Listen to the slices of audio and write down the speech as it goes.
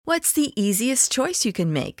What's the easiest choice you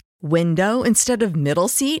can make? Window instead of middle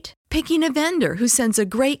seat? Picking a vendor who sends a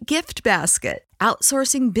great gift basket?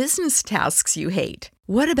 Outsourcing business tasks you hate?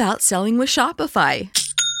 What about selling with Shopify?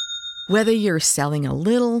 Whether you're selling a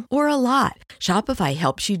little or a lot, Shopify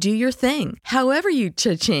helps you do your thing, however you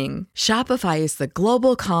cha-ching. Shopify is the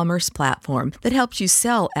global commerce platform that helps you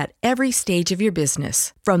sell at every stage of your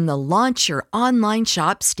business. From the launch your online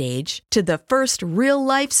shop stage to the first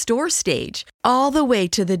real-life store stage, all the way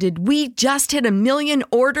to the did we just hit a million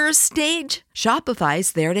orders stage.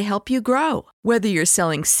 Shopify's there to help you grow. Whether you're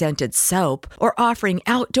selling scented soap or offering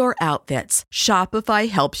outdoor outfits, Shopify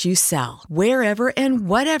helps you sell. Wherever and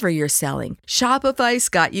whatever you're selling, Shopify's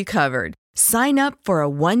got you covered. Sign up for a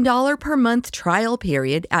 $1 per month trial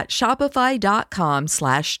period at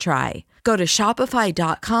shopify.com/try. Go to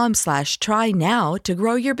shopify.com/try now to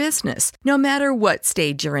grow your business, no matter what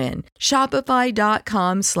stage you're in.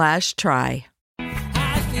 Shopify.com/try.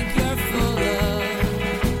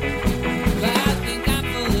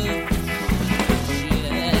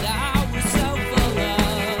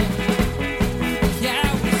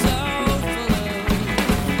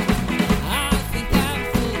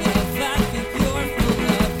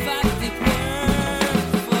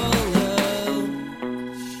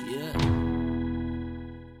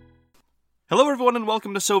 Hello everyone and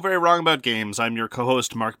welcome to So Very Wrong About Games. I'm your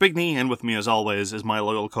co-host Mark Bigney, and with me as always is my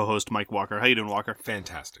loyal co-host Mike Walker. How you doing, Walker?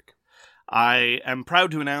 Fantastic. I am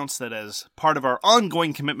proud to announce that as part of our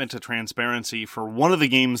ongoing commitment to transparency, for one of the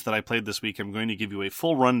games that I played this week, I'm going to give you a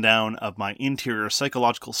full rundown of my interior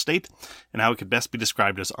psychological state and how it could best be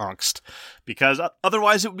described as angst. Because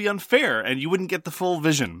otherwise it would be unfair and you wouldn't get the full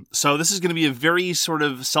vision. So this is going to be a very sort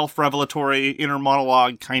of self-revelatory inner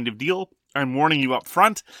monologue kind of deal. I'm warning you up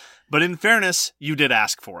front. But in fairness, you did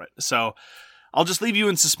ask for it. So I'll just leave you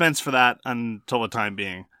in suspense for that until the time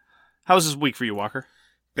being. How was this week for you, Walker?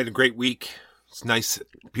 Been a great week. It's nice,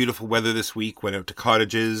 beautiful weather this week. Went out to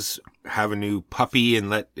cottages, have a new puppy and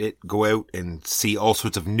let it go out and see all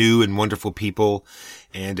sorts of new and wonderful people.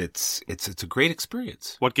 And it's a great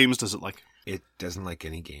experience. What games does it like? It doesn't like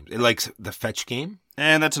any games. It likes the fetch game.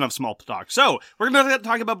 And that's enough small talk. So, we're going to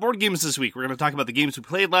talk about board games this week. We're going to talk about the games we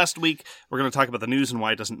played last week. We're going to talk about the news and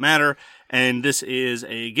why it doesn't matter. And this is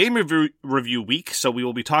a game review week, so we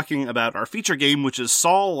will be talking about our feature game, which is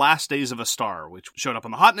Saul: Last Days of a Star, which showed up on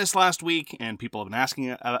the hotness last week, and people have been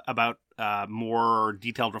asking about more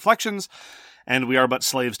detailed reflections. And we are but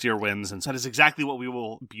slaves to your whims, and so that is exactly what we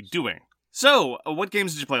will be doing. So, what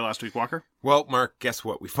games did you play last week, Walker? Well, Mark, guess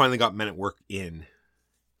what? We finally got Men at Work in.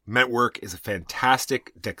 Men at Work is a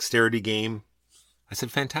fantastic dexterity game. I said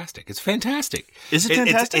fantastic. It's fantastic. Is it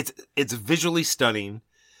fantastic? It's visually stunning.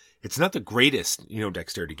 It's not the greatest,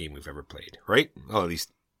 dexterity game we've ever played, right? Well, at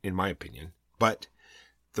least in my opinion. But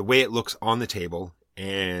the way it looks on the table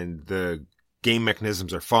and the game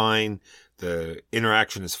mechanisms are fine. The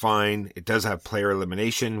interaction is fine. It does have player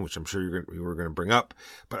elimination, which I'm sure you were going to bring up.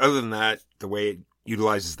 But other than that, the way it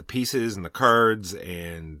utilizes the pieces and the cards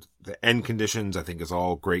and the end conditions, I think is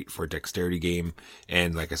all great for a dexterity game.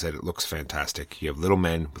 And like I said, it looks fantastic. You have little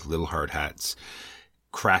men with little hard hats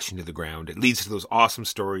crash into the ground. It leads to those awesome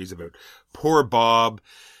stories about poor Bob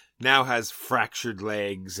now has fractured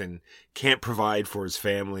legs and can't provide for his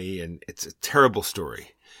family. And it's a terrible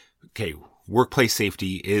story. Okay, workplace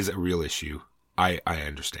safety is a real issue. I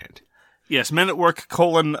understand. Yes, Men at Work,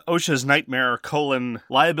 OSHA's Nightmare,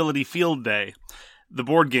 Liability Field Day. The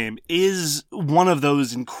board game is one of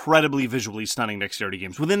those incredibly visually stunning dexterity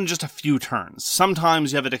games within just a few turns.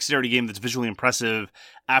 Sometimes you have a dexterity game that's visually impressive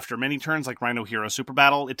after many turns, like Rhino Hero Super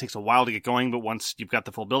Battle. It takes a while to get going, but once you've got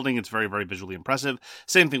the full building, it's very, very visually impressive.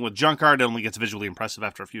 Same thing with Junkard. It only gets visually impressive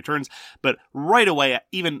after a few turns. But right away,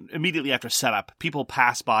 even immediately after setup, people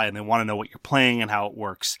pass by and they want to know what you're playing and how it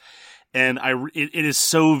works. And it is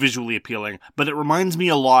so visually appealing, but it reminds me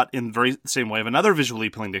a lot in the very same way of another visually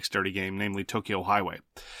appealing dexterity game, namely Tokyo Highway.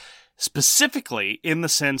 Specifically in the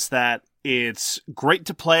sense that it's great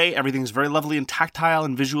to play, everything's very lovely and tactile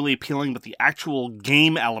and visually appealing, but the actual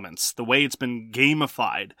game elements, the way it's been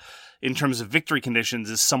gamified in terms of victory conditions,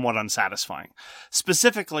 is somewhat unsatisfying.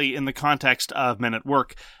 Specifically in the context of Men at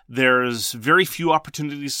Work, there's very few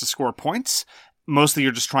opportunities to score points. Mostly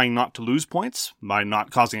you're just trying not to lose points by not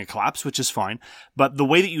causing a collapse, which is fine. But the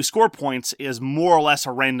way that you score points is more or less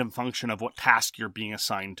a random function of what task you're being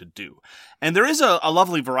assigned to do. And there is a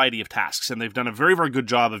lovely variety of tasks, and they've done a very, very good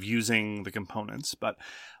job of using the components. But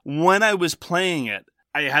when I was playing it,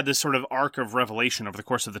 I had this sort of arc of revelation over the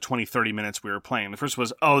course of the 20-30 minutes we were playing. The first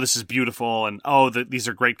was, oh, this is beautiful, and these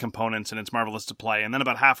are great components, and it's marvelous to play. And then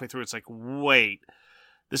about halfway through, it's like, wait,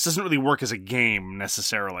 this doesn't really work as a game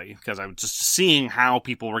necessarily, because I was just seeing how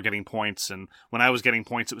people were getting points, and when I was getting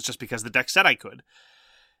points, it was just because the deck said I could.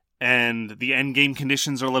 And the end game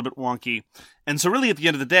conditions are a little bit wonky. And so really at the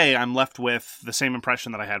end of the day, I'm left with the same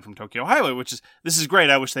impression that I had from Tokyo Highway, which is, this is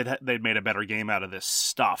great. I wish they'd made a better game out of this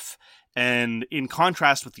stuff. And in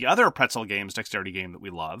contrast with the other pretzel games, dexterity game that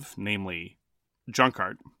we love, namely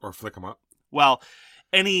Junkart. Or Flick 'em Up. Well,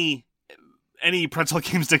 any pretzel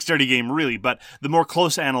game's dexterity game, really, but the more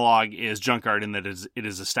close analog is Junkart in that it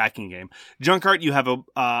is a stacking game. Junkart, you have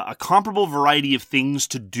a comparable variety of things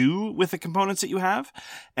to do with the components that you have,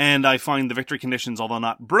 and I find the victory conditions, although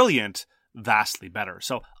not brilliant, vastly better.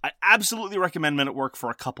 So I absolutely recommend Men at Work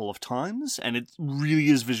for a couple of times, and it really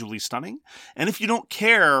is visually stunning. And if you don't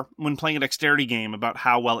care when playing a dexterity game about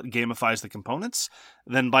how well it gamifies the components,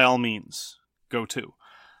 then by all means, go to.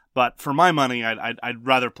 But for my money, I'd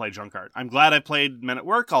rather play Junkart. I'm glad I played Men at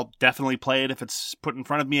Work. I'll definitely play it if it's put in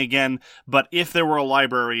front of me again. But if there were a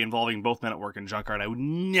library involving both Men at Work and Junkart, I would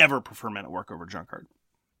never prefer Men at Work over Junkart.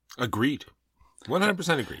 Agreed.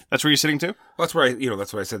 100% agreed. That's where you're sitting too? That's where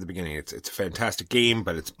that's what I said at the beginning. It's a fantastic game,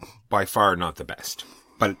 but it's by far not the best.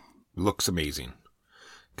 But it looks amazing.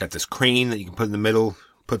 Got this crane that you can put in the middle,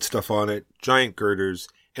 put stuff on it, giant girders,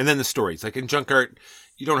 and then the stories. Like in Junkart,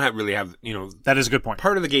 you don't really have, That is a good point.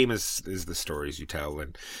 Part of the game is the stories you tell,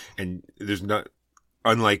 and there's not,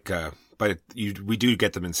 unlike, we do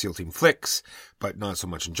get them in SEAL Team Flicks, but not so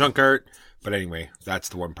much in Junkart. But anyway, that's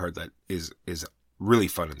the one part that is really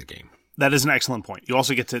fun in the game. That is an excellent point. You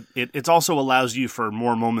also get to, it also allows you for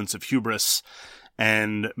more moments of hubris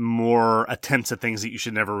and more attempts at things that you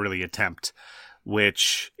should never really attempt,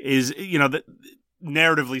 which is,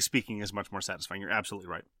 narratively speaking, is much more satisfying. You're absolutely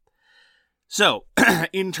right. So,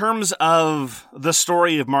 in terms of the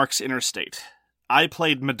story of Mark's Interstate, I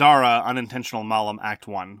played Madara Unintentional Malum Act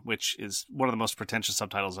 1, which is one of the most pretentious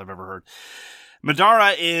subtitles I've ever heard.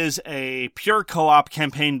 Madara is a pure co-op,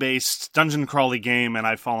 campaign-based, dungeon crawly game, and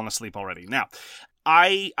I've fallen asleep already. Now,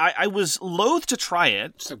 I was loath to try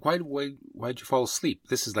it. So why'd you fall asleep?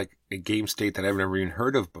 This is like a game state that I've never even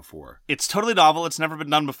heard of before. It's totally novel. It's never been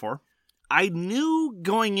done before. I knew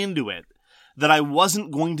going into it that I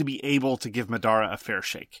wasn't going to be able to give Madara a fair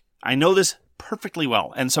shake. I know this perfectly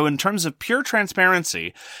well. And so in terms of pure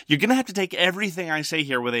transparency, you're going to have to take everything I say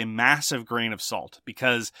here with a massive grain of salt,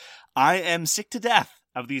 because I am sick to death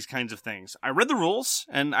of these kinds of things. I read the rules,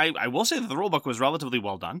 and I will say that the rulebook was relatively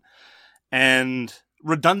well done and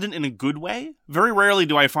redundant in a good way. Very rarely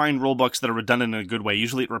do I find rulebooks that are redundant in a good way.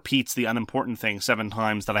 Usually it repeats the unimportant thing 7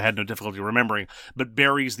 times that I had no difficulty remembering, but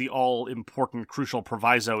buries the all-important crucial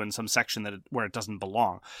proviso in some section where it doesn't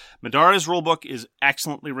belong. Madara's rulebook is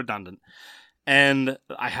excellently redundant. And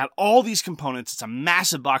I had all these components. It's a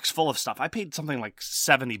massive box full of stuff. I paid something like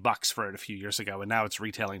 $70 for it a few years ago, and now it's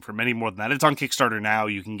retailing for many more than that. It's on Kickstarter now.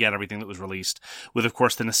 You can get everything that was released with, of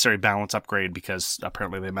course, the necessary balance upgrade, because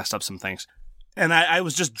apparently they messed up some things. And I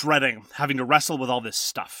was just dreading having to wrestle with all this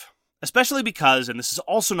stuff. Especially because, and this is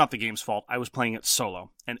also not the game's fault, I was playing it solo.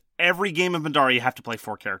 And every game of Madara, you have to play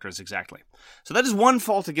 4 characters exactly. So that is one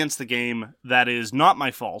fault against the game that is not my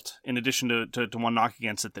fault, in addition to one knock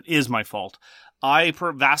against it that is my fault. I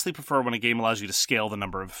vastly prefer when a game allows you to scale the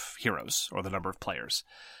number of heroes, or the number of players.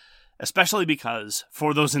 Especially because,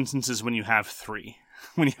 for those instances when you have 3.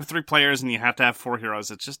 When you have 3 players and you have to have 4 heroes,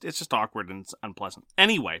 it's just awkward and it's unpleasant.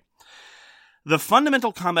 Anyway, the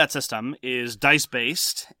fundamental combat system is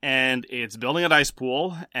dice-based, and it's building a dice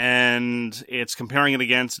pool, and it's comparing it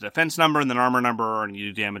against a defense number and then armor number, and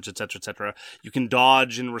you do damage, etc., etc. You can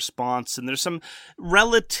dodge in response, and there's some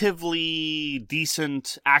relatively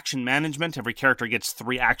decent action management. Every character gets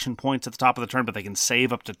 3 action points at the top of the turn, but they can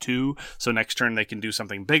save up to 2, so next turn they can do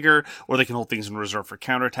something bigger, or they can hold things in reserve for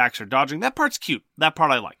counterattacks or dodging. That part's cute. That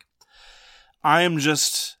part I like. I am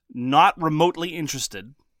just not remotely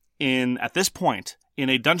interested at this point, in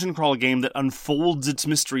a dungeon crawl game that unfolds its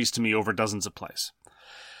mysteries to me over dozens of plays.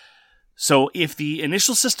 So if the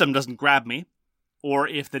initial system doesn't grab me, or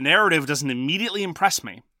if the narrative doesn't immediately impress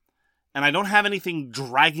me, and I don't have anything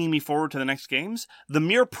dragging me forward to the next games, the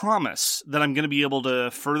mere promise that I'm going to be able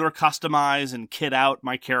to further customize and kit out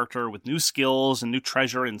my character with new skills and new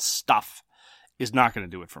treasure and stuff is not going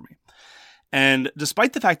to do it for me. And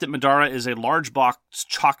despite the fact that Madara is a large box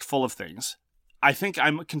chock full of things, I think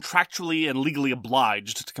I'm contractually and legally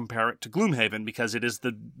obliged to compare it to Gloomhaven because it is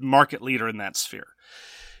the market leader in that sphere.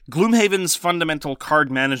 Gloomhaven's fundamental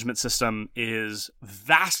card management system is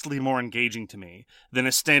vastly more engaging to me than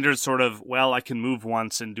a standard sort of, well, I can move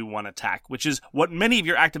once and do 1 attack, which is what many of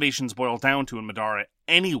your activations boil down to in Madara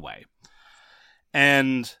anyway.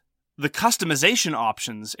 And the customization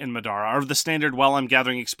options in Madara are the standard, well, I'm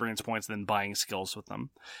gathering experience points, then buying skills with them,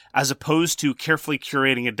 as opposed to carefully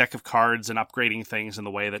curating a deck of cards and upgrading things in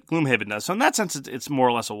the way that Gloomhaven does. So in that sense, it's more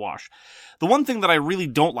or less a wash. The one thing that I really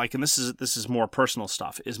don't like, and this is more personal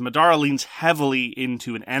stuff, is Madara leans heavily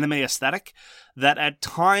into an anime aesthetic that at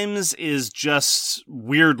times is just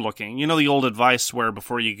weird looking. You know the old advice where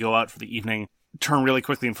before you go out for the evening, turn really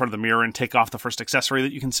quickly in front of the mirror and take off the first accessory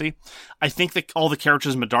that you can see? I think that all the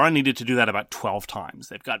characters in Madara needed to do that about 12 times.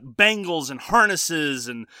 They've got bangles and harnesses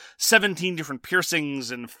and 17 different piercings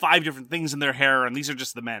and 5 different things in their hair, and these are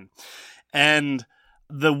just the men. And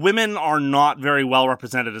the women are not very well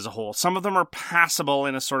represented as a whole. Some of them are passable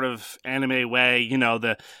in a sort of anime way, you know,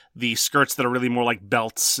 the skirts that are really more like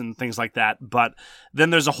belts and things like that. But then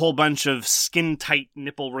there's a whole bunch of skin-tight,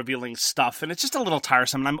 nipple-revealing stuff, and it's just a little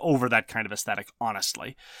tiresome, and I'm over that kind of aesthetic,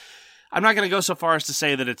 honestly. I'm not going to go so far as to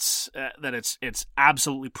say that it's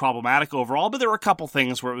absolutely problematic overall, but there were a couple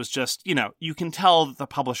things where it was just, you know, you can tell that the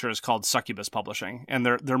publisher is called Succubus Publishing, and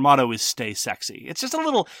their motto is "Stay Sexy." It's just a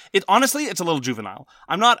little, honestly, it's a little juvenile.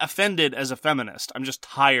 I'm not offended as a feminist. I'm just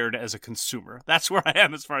tired as a consumer. That's where I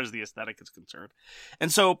am as far as the aesthetic is concerned.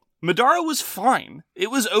 And so Madara was fine.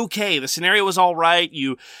 It was okay. The scenario was all right.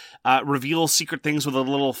 You reveal secret things with a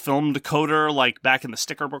little film decoder, like back in the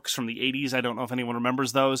sticker books from the 80s. I don't know if anyone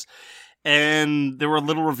remembers those. And there were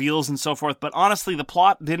little reveals and so forth. But honestly, the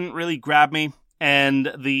plot didn't really grab me.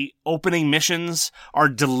 And the opening missions are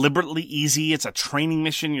deliberately easy. It's a training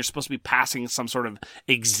mission. You're supposed to be passing some sort of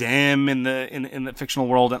exam in the fictional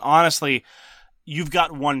world. And honestly, you've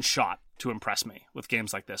got one shot to impress me with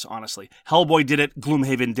games like this, honestly. Hellboy did it,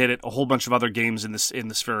 Gloomhaven did it, a whole bunch of other games in the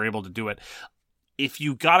sphere are able to do it. If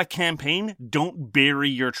you got a campaign, don't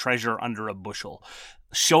bury your treasure under a bushel.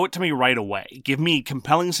 Show it to me right away. Give me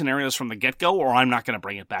compelling scenarios from the get-go, or I'm not going to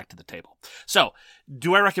bring it back to the table. So,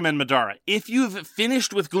 do I recommend Madara? If you've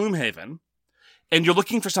finished with Gloomhaven, and you're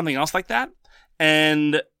looking for something else like that,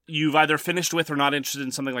 and you've either finished with or not interested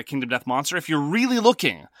in something like Kingdom Death Monster, if you're really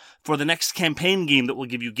looking for the next campaign game that will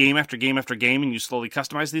give you game after game after game and you slowly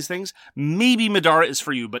customize these things, maybe Madara is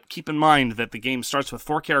for you, but keep in mind that the game starts with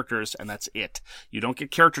 4 characters and that's it. You don't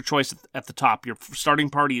get character choice at the top. Your starting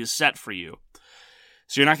party is set for you.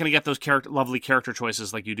 So you're not going to get those lovely character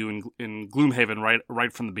choices like you do in Gloomhaven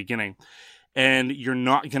right from the beginning. And you're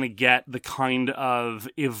not going to get the kind of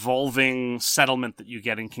evolving settlement that you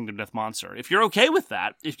get in Kingdom Death Monster. If you're okay with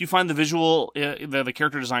that, if you find the visual, the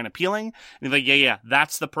character design appealing, and you're like, yeah,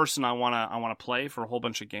 that's the person I want to play for a whole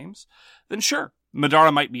bunch of games, then sure,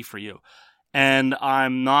 Madara might be for you. And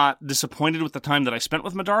I'm not disappointed with the time that I spent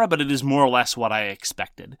with Madara, but it is more or less what I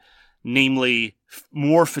expected. Namely,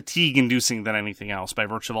 more fatigue-inducing than anything else by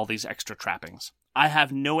virtue of all these extra trappings. I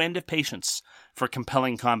have no end of patience for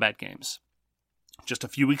compelling combat games. Just a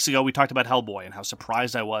few weeks ago, we talked about Hellboy and how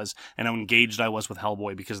surprised I was and how engaged I was with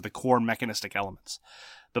Hellboy because of the core mechanistic elements.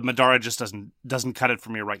 But Madara just doesn't cut it for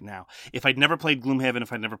me right now. If I'd never played Gloomhaven,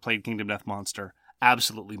 if I'd never played Kingdom Death Monster,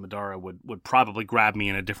 absolutely Madara would probably grab me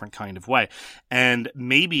in a different kind of way. And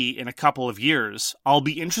maybe in a couple of years, I'll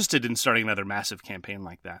be interested in starting another massive campaign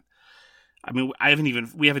like that. I mean,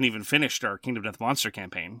 we haven't even finished our Kingdom Death Monster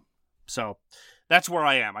campaign. So that's where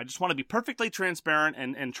I am. I just want to be perfectly transparent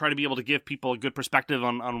and try to be able to give people a good perspective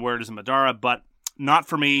on where it is in Madara, but not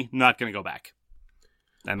for me, not going to go back.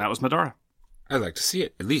 And that was Madara. I'd like to see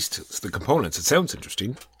it. At least it's the components. It sounds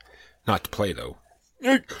interesting. Not to play, though.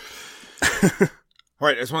 All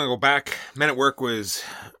right, I just want to go back. Men at Work was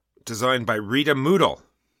designed by Rita Moodle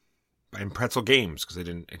in Pretzel Games, because I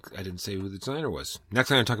didn't say who the designer was.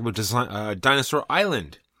 Next, I'm going to talk about Dinosaur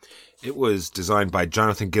Island. It was designed by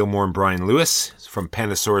Jonathan Gilmour and Brian Lewis from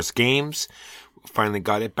Panasaurus Games. Finally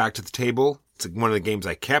got it back to the table. It's one of the games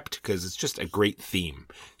I kept because it's just a great theme.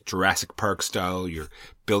 Jurassic Park style. You're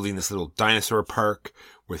building this little dinosaur park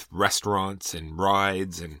with restaurants and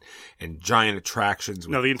rides and giant attractions.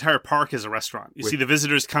 No, the entire park is a restaurant. You see the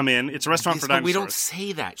visitors come in. It's a restaurant for dinosaurs. We don't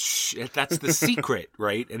say that. Shh, that's the secret,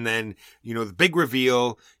 right? And then, the big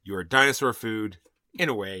reveal, you're dinosaur food. In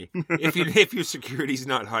a way, if your security's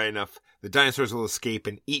not high enough, the dinosaurs will escape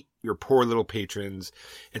and eat your poor little patrons.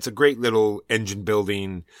 It's a great little engine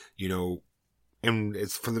building, and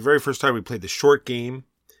it's for the very first time we played the short game.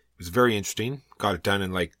 It was very interesting. Got it done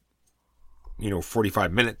in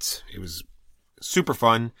 45 minutes. It was super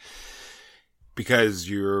fun because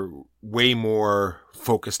you're way more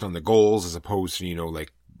focused on the goals as opposed to,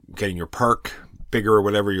 getting your park bigger or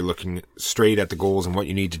whatever. You're looking straight at the goals and what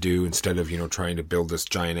you need to do instead of, trying to build this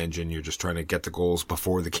giant engine. You're just trying to get the goals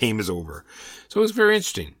before the game is over. So it was very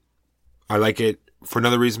interesting. I like it for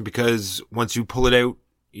another reason because once you pull it out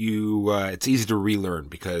it's easy to relearn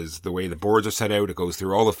because the way the boards are set out, it goes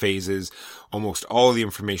through all the phases. Almost all of the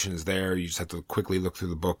information is there. You just have to quickly look through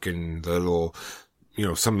the book and the little,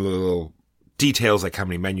 some of the little details like how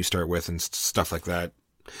many men you start with and stuff like that.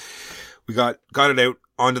 We got it out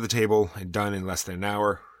onto the table and done in less than an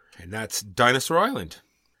hour, and that's Dinosaur Island.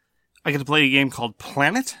 I get to play a game called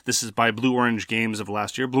Planet. This is by Blue Orange Games of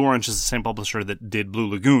last year. Blue Orange is the same publisher that did Blue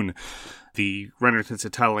Lagoon, the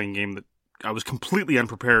render-intensive tile-laying game that I was completely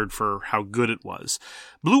unprepared for how good it was.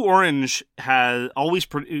 Blue Orange always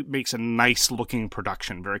makes a nice-looking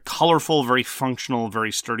production, very colorful, very functional,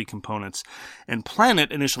 very sturdy components. And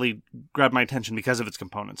Planet initially grabbed my attention because of its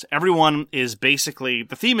components. Everyone is basically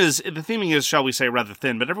the theming is, shall we say, rather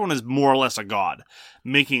thin, but everyone is more or less a god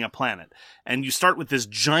making a planet. And you start with this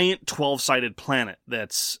giant 12-sided planet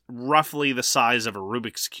that's roughly the size of a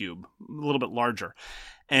Rubik's Cube, a little bit larger.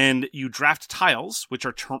 And you draft tiles, which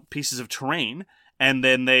are pieces of terrain, and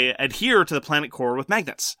then they adhere to the planet core with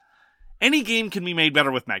magnets. Any game can be made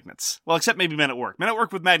better with magnets. Well, except maybe Men at Work. Men at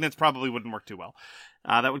Work with magnets probably wouldn't work too well.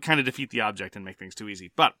 That would kind of defeat the object and make things too easy.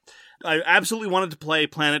 But I absolutely wanted to play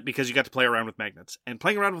Planet because you got to play around with magnets. And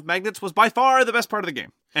playing around with magnets was by far the best part of the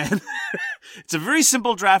game. And it's a very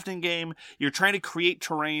simple drafting game. You're trying to create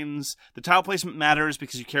terrains. The tile placement matters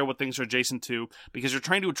because you care what things are adjacent to, because you're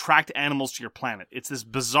trying to attract animals to your planet. It's this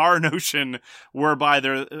bizarre notion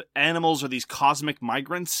whereby animals are these cosmic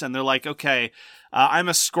migrants, and they're like, okay, I'm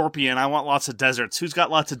a scorpion. I want lots of deserts. Who's got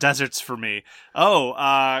lots of deserts for me?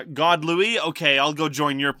 Oh, God Louis? Okay, I'll go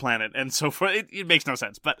join your planet. And so forth. It makes no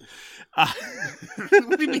sense, but...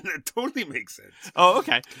 What do you mean? That totally makes sense. Oh,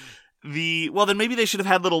 okay. Well, then maybe they should have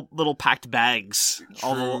had little packed bags. True.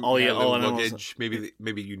 All luggage.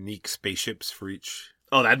 Maybe unique spaceships for each.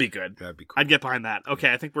 Oh, that'd be good. That'd be cool. I'd get behind that.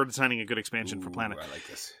 Okay, I think we're designing a good expansion for Planet. I like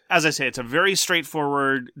this. As I say, it's a very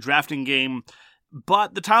straightforward drafting game,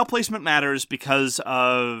 but the tile placement matters because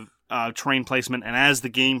of terrain placement, and as the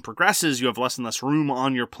game progresses, you have less and less room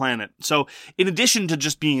on your planet. So, in addition to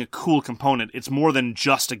just being a cool component, it's more than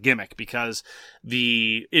just a gimmick, because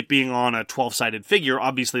it being on a 12-sided figure,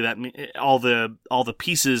 obviously that all the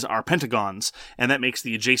pieces are pentagons, and that makes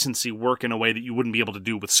the adjacency work in a way that you wouldn't be able to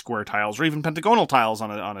do with square tiles or even pentagonal tiles on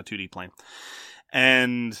a 2D plane.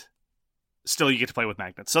 And still, you get to play with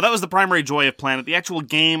magnets. So that was the primary joy of Planet. The actual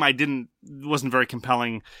game wasn't very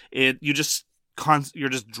compelling. You're just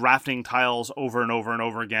drafting tiles over and over and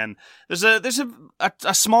over again. There's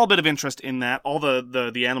a small bit of interest in that. All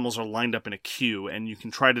the animals are lined up in a queue, and you can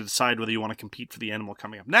try to decide whether you want to compete for the animal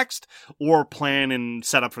coming up next, or plan and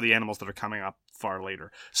set up for the animals that are coming up far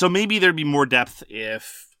later. So maybe there'd be more depth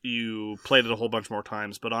if you played it a whole bunch more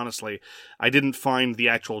times, but honestly, I didn't find the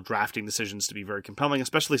actual drafting decisions to be very compelling,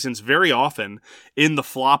 especially since very often in the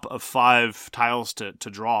flop of 5 tiles to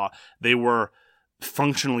draw, they were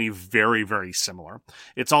functionally very, very similar.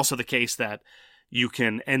 It's also the case that you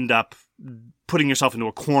can end up putting yourself into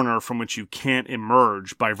a corner from which you can't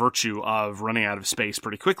emerge by virtue of running out of space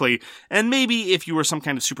pretty quickly. And maybe if you were some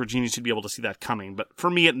kind of super genius, you'd be able to see that coming. But for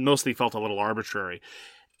me, it mostly felt a little arbitrary.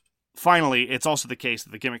 Finally, it's also the case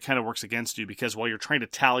that the gimmick kind of works against you, because while you're trying to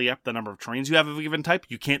tally up the number of terrains you have of a given type,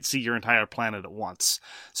 you can't see your entire planet at once.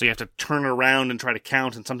 So you have to turn around and try to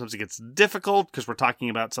count, and sometimes it gets difficult because we're talking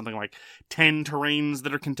about something like 10 terrains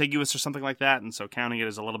that are contiguous or something like that, and so counting it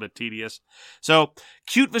is a little bit tedious. So,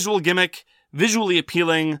 cute visual gimmick, visually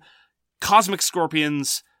appealing, cosmic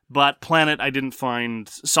scorpions, but Planet I didn't find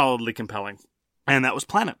solidly compelling. And that was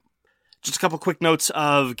Planet. Just a couple quick notes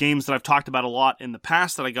of games that I've talked about a lot in the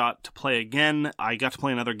past that I got to play again. I got to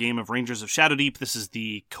play another game of Rangers of Shadowdeep. This is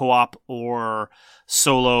the co-op or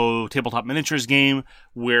solo tabletop miniatures game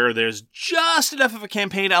where there's just enough of a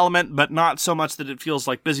campaign element, but not so much that it feels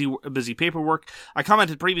like busy paperwork. I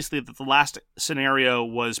commented previously that the last scenario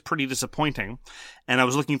was pretty disappointing, and I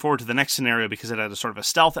was looking forward to the next scenario because it had a sort of a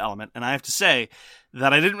stealth element, and I have to say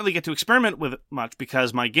that I didn't really get to experiment with it much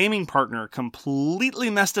because my gaming partner completely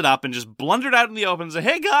messed it up and just blundered out in the open and said,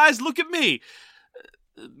 "Hey guys, look at me!"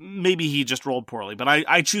 Maybe he just rolled poorly, but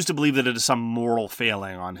I choose to believe that it is some moral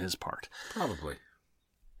failing on his part. Probably.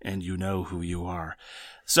 And you know who you are.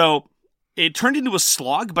 So it turned into a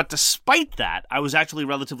slog, but despite that, I was actually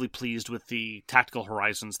relatively pleased with the tactical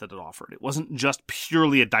horizons that it offered. It wasn't just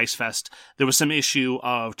purely a dice fest. There was some issue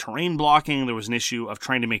of terrain blocking. There was an issue of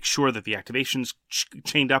trying to make sure that the activations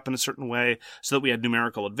chained up in a certain way so that we had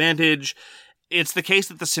numerical advantage. it's the case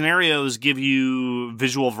that the scenarios give you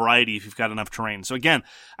visual variety if you've got enough terrain. So again,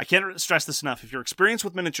 I can't stress this enough. If you're experienced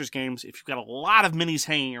with miniatures games, if you've got a lot of minis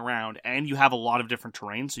hanging around and you have a lot of different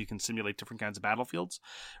terrain so you can simulate different kinds of battlefields,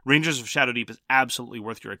 Rangers of Shadow Deep is absolutely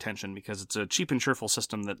worth your attention because it's a cheap and cheerful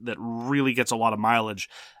system that really gets a lot of mileage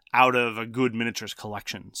out of a good miniatures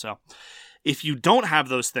collection. So if you don't have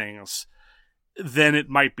those things, then it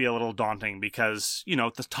might be a little daunting because,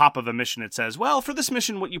 at the top of a mission it says, well, for this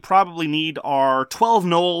mission what you probably need are 12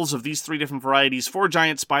 gnolls of these 3 different varieties, 4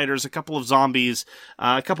 giant spiders, a couple of zombies,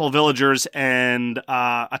 a couple of villagers, and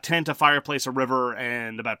a tent, a fireplace, a river,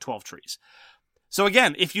 and about 12 trees. So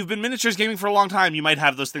again, if you've been miniatures gaming for a long time, you might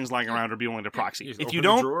have those things lying around or be willing to proxy. If you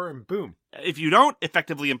don't, drawer and boom. If you don't,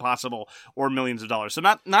 effectively impossible or millions of dollars. So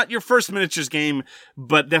not your first miniatures game,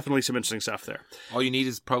 but definitely some interesting stuff there. All you need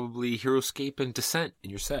is probably Heroescape and Descent in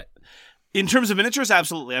your set. In terms of miniatures,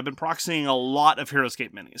 absolutely. I've been proxying a lot of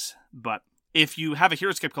Heroescape minis, but if you have a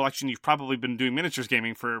Heroescape collection, you've probably been doing miniatures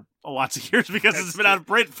gaming for lots of years because it's been out of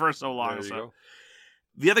print for so long. There you go.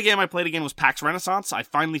 The other game I played again was PAX Renaissance. I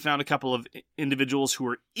finally found a couple of individuals who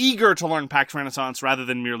were eager to learn PAX Renaissance rather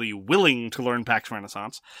than merely willing to learn PAX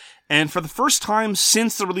Renaissance. And for the first time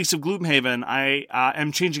since the release of Gloomhaven, I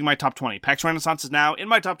am changing my top 20. PAX Renaissance is now in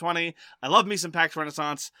my top 20. I love me some PAX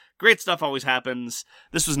Renaissance. Great stuff always happens.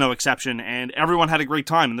 This was no exception, and everyone had a great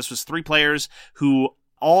time. And this was 3 players who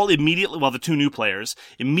all immediately, the 2 new players,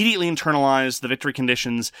 immediately internalized the victory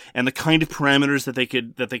conditions and the kind of parameters that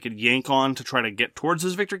they could yank on to try to get towards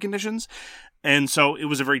those victory conditions. And so it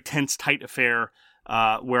was a very tense, tight affair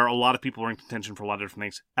where a lot of people were in contention for a lot of different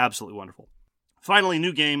things. Absolutely wonderful. Finally,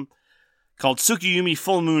 new game called Tsukiyumi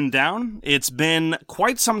Full Moon Down. It's been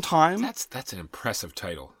quite some time. That's an impressive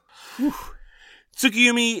title. Whew.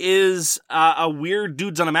 Tsukiyumi is a weird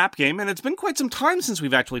dudes on a map game, and it's been quite some time since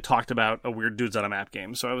we've actually talked about a weird dudes on a map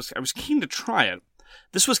game, so I was keen to try it.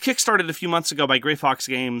 This was kickstarted a few months ago by Grey Fox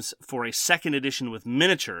Games for a second edition with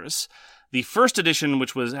miniatures. The first edition,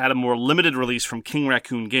 which had a more limited release from King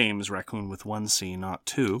Raccoon Games, Raccoon with 1 C, not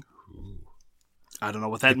 2. Ooh. I don't know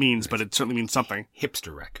what that means, but it certainly means something.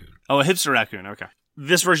 Hipster Raccoon. Oh, a hipster raccoon, okay.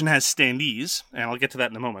 This version has standees, and I'll get to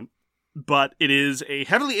that in a moment. But it is a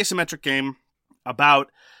heavily asymmetric game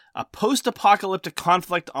about a post-apocalyptic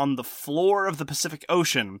conflict on the floor of the Pacific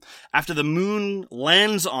Ocean after the moon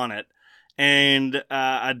lands on it and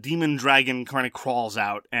a demon dragon kind of crawls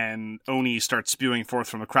out and Oni starts spewing forth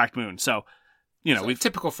from a cracked moon. So,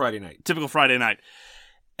 typical Friday night. Typical Friday night.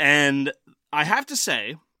 And I have to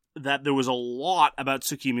say that there was a lot about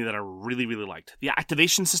Tsukiyumi that I really, really liked. The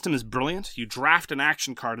activation system is brilliant. You draft an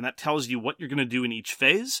action card, and that tells you what you're going to do in each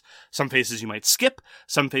phase. Some phases you might skip.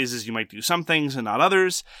 Some phases you might do some things and not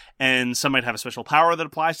others. And some might have a special power that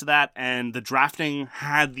applies to that. And the drafting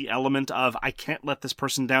had the element of, I can't let this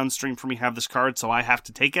person downstream from me have this card, so I have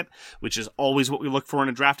to take it, which is always what we look for in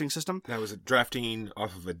a drafting system. Now, was it drafting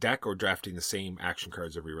off of a deck or drafting the same action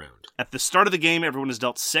cards every round? At the start of the game, everyone is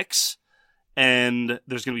dealt 6. And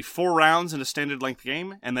there's going to be 4 rounds in a standard length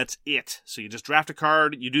game, and that's it. So you just draft a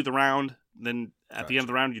card, you do the round, then at the end of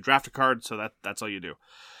the round you draft a card, so that's all you do.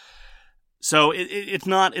 So it's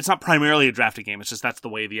not primarily a drafting game, it's just that's the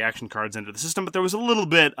way the action cards enter the system, but there was a little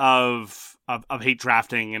bit of hate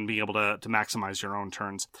drafting and being able to maximize your own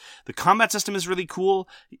turns. The combat system is really cool.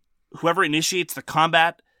 Whoever initiates the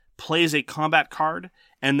combat plays a combat card,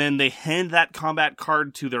 and then they hand that combat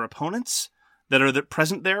card to their opponents that are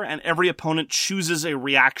present there, and every opponent chooses a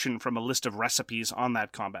reaction from a list of recipes on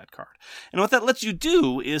that combat card. And what that lets you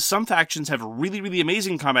do is some factions have really, really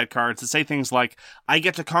amazing combat cards that say things like, I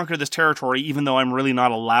get to conquer this territory even though I'm really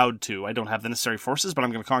not allowed to. I don't have the necessary forces, but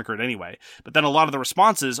I'm going to conquer it anyway. But then a lot of the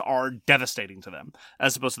responses are devastating to them,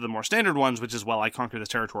 as opposed to the more standard ones, which is, well, I conquer this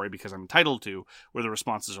territory because I'm entitled to, where the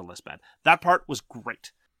responses are less bad. That part was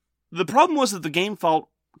great. The problem was that the game felt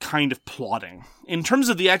kind of plodding. In terms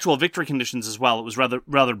of the actual victory conditions as well, it was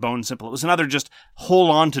rather bone simple. It was another just hold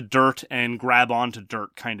on to dirt and grab onto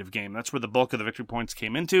dirt kind of game. That's where the bulk of the victory points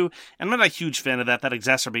came into, and I'm not a huge fan of that. That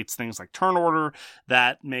exacerbates things like turn order.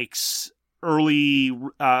 That makes early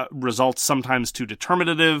results sometimes too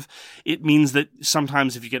determinative. It means that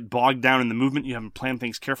sometimes if you get bogged down in the movement, you haven't planned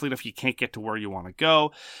things carefully enough, you can't get to where you want to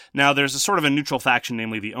go. Now, there's a sort of a neutral faction,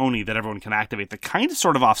 namely the Oni, that everyone can activate that kind of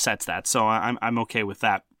sort of offsets that, so I'm okay with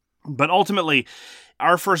that. But ultimately,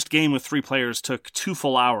 our first game with 3 players took 2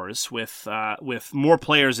 full hours. With more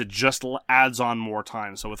players, it just adds on more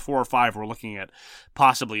time. So with 4 or 5, we're looking at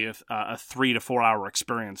possibly a 3 to 4 hour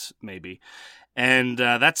experience, maybe. And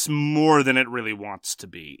that's more than it really wants to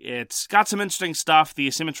be. It's got some interesting stuff. The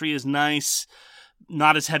asymmetry is nice.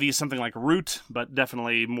 Not as heavy as something like Root, but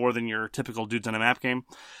definitely more than your typical dudes on a map game.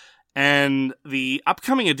 And the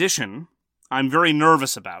upcoming edition, I'm very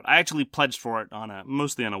nervous about. I actually pledged for it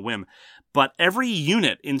mostly on a whim. But every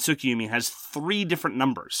unit in Tsukuyomi has 3 different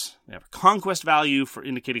numbers. They have a conquest value for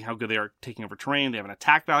indicating how good they are taking over terrain. They have an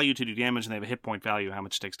attack value to do damage, and they have a hit point value, how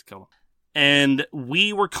much it takes to kill them. And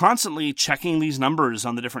we were constantly checking these numbers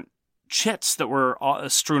on the different chits that were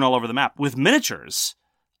strewn all over the map. With miniatures,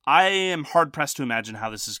 I am hard-pressed to imagine how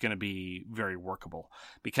this is going to be very workable,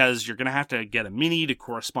 because you're going to have to get a mini to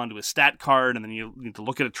correspond to a stat card, and then you need to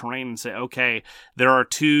look at a terrain and say, okay, there are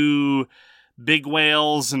 2 big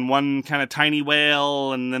whales and 1 kind of tiny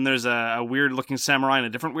whale, and then there's a weird-looking samurai and a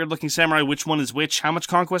different weird-looking samurai. Which one is which? How much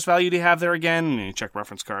conquest value do you have there again? And you check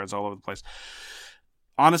reference cards all over the place.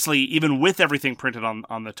 Honestly, even with everything printed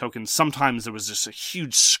on the tokens, sometimes there was just a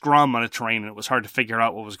huge scrum on a terrain and it was hard to figure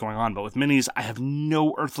out what was going on. But with minis, I have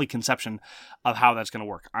no earthly conception of how that's going to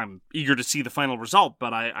work. I'm eager to see the final result,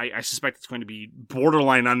 but I suspect it's going to be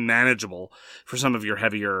borderline unmanageable for some of your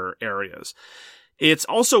heavier areas. It's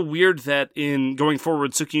also weird that in going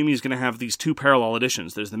forward, Tsukuyomi is going to have these 2 parallel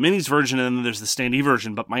editions. There's the minis version and then there's the standee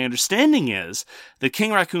version. But my understanding is that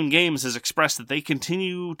King Raccoon Games has expressed that they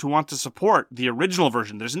continue to want to support the original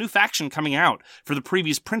version. There's a new faction coming out for the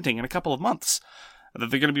previous printing in a couple of months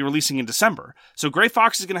that they're going to be releasing in December. So Grey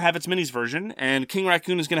Fox is going to have its minis version and King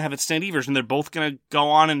Raccoon is going to have its standee version. They're both going to go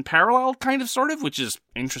on in parallel, kind of, sort of, which is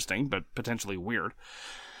interesting, but potentially weird.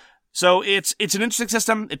 So it's an interesting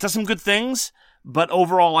system. It does some good things. But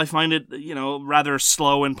overall, I find it, rather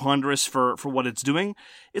slow and ponderous for what it's doing.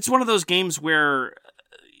 It's one of those games where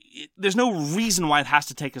there's no reason why it has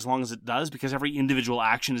to take as long as it does, because every individual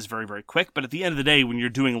action is very, very quick. But at the end of the day, when you're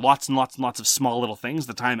doing lots and lots and lots of small little things,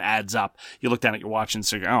 the time adds up. You look down at your watch and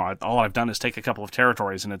say, all I've done is take a couple of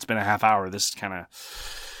territories and it's been a half hour. This is kind of...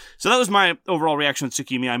 So that was my overall reaction with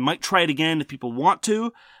Tsukuyomi. I might try it again if people want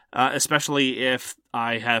to. Especially if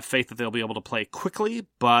I have faith that they'll be able to play quickly.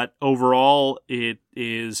 But overall, it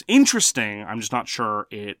is interesting. I'm just not sure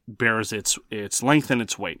it bears its length and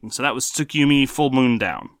its weight. And so that was Tsukuyomi Full Moon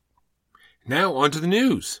Down. Now on to the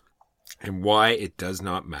news and why it does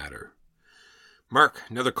not matter. Mark,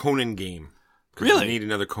 another Conan game. Really? We need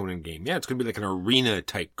another Conan game. Yeah, it's going to be like an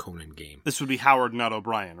arena-type Conan game. This would be Howard, not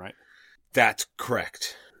O'Brien, right? That's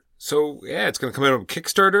correct. So, yeah, it's going to come out on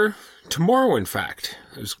Kickstarter tomorrow, in fact.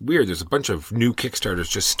 It's weird. There's a bunch of new Kickstarters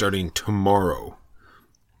just starting tomorrow.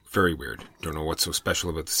 Very weird. Don't know what's so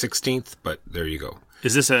special about the 16th, but there you go.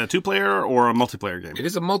 Is this a 2-player or a multiplayer game? It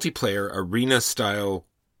is a multiplayer, arena-style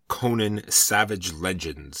Conan Savage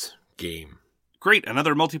Legends game. Great.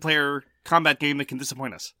 Another multiplayer combat game that can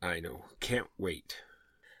disappoint us. I know. Can't wait.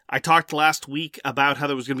 I talked last week about how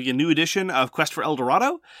there was going to be a new edition of Quest for El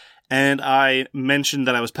Dorado. And I mentioned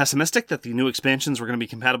that I was pessimistic that the new expansions were going to be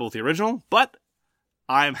compatible with the original, but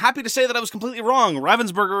I'm happy to say that I was completely wrong.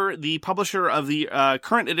 Ravensburger, the publisher of the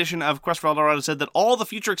current edition of Quest for El Dorado, said that all the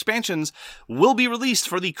future expansions will be released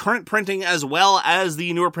for the current printing as well as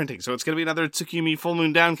the newer printing. So it's going to be another Tsukuyomi Full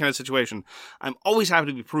Moon Down kind of situation. I'm always happy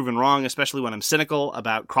to be proven wrong, especially when I'm cynical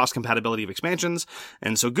about cross-compatibility of expansions.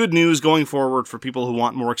 And so good news going forward for people who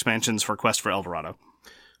want more expansions for Quest for El Dorado.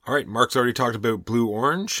 All right, Mark's already talked about Blue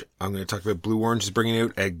Orange. I'm going to talk about Blue Orange is bringing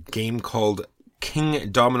out a game called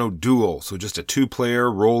King Domino Duel. So just a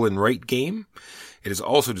 2-player roll and write game. It is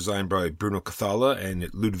also designed by Bruno Cathala and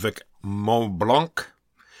Ludwig Montblanc.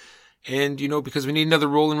 And, because we need another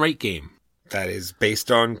roll and write game that is based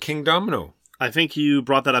on King Domino. I think you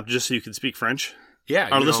brought that up just so you could speak French. Yeah.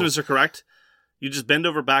 Our listeners are correct. You just bend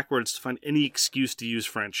over backwards to find any excuse to use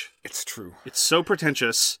French. It's true. It's so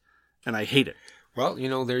pretentious, and I hate it. Well,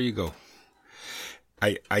 there you go.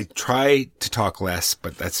 I try to talk less,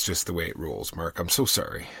 but that's just the way it rolls, Mark. I'm so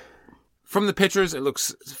sorry. From the pictures, it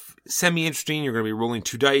looks semi-interesting. You're going to be rolling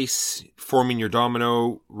 2 dice, forming your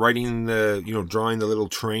domino, writing drawing the little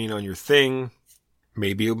terrain on your thing.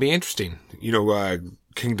 Maybe it'll be interesting.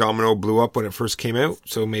 King Domino blew up when it first came out,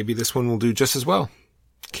 so maybe this one will do just as well.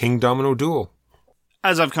 King Domino Duel.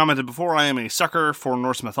 As I've commented before, I am a sucker for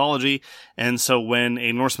Norse mythology, and so when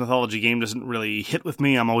a Norse mythology game doesn't really hit with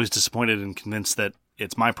me, I'm always disappointed and convinced that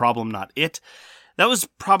it's my problem, not it. That was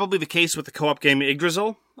probably the case with the co-op game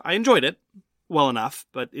Yggdrasil. I enjoyed it well enough,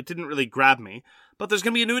 but it didn't really grab me. But there's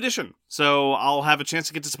going to be a new edition, so I'll have a chance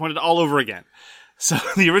to get disappointed all over again. So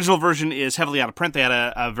the original version is heavily out of print. They had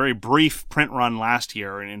a very brief print run last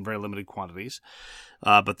year in very limited quantities,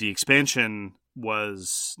 but the expansion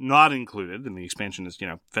was not included, and the expansion is,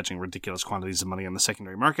 fetching ridiculous quantities of money on the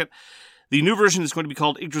secondary market. The new version is going to be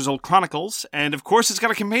called Yggdrasil Chronicles, and of course it's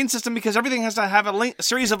got a campaign system because everything has to have a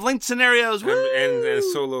series of linked scenarios. And a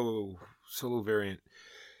solo variant.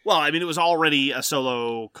 Well, I mean, it was already a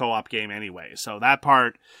solo co-op game anyway, so that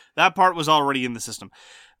part was already in the system.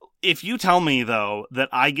 If you tell me, though, that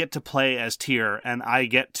I get to play as Tyr and I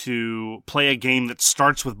get to play a game that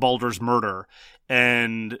starts with Baldur's murder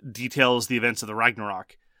and details the events of the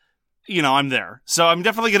Ragnarok, I'm there. So I'm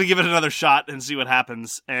definitely going to give it another shot and see what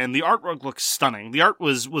happens. And the artwork looks stunning. The art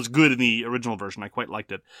was good in the original version. I quite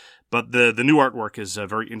liked it. But the new artwork is a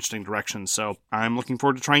very interesting direction. So I'm looking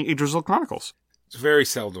forward to trying Yggdrasil Chronicles. It's very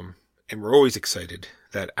seldom, and we're always excited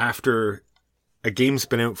that after a game's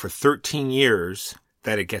been out for 13 years,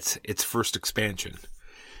 that it gets its first expansion.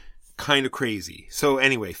 Kind of crazy. So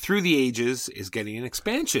anyway, Through the Ages is getting an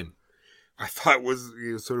expansion. I thought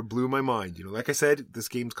sort of blew my mind. Like I said, this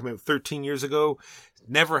game's come out 13 years ago.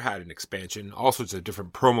 Never had an expansion. All sorts of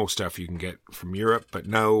different promo stuff you can get from Europe, but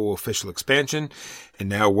no official expansion. And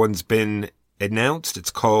now one's been announced. It's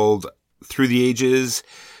called Through the Ages,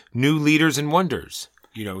 New Leaders and Wonders.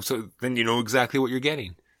 So then you know exactly what you're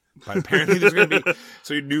getting. But apparently there's going to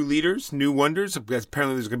be new leaders, new wonders.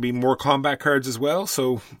 Apparently there's going to be more combat cards as well.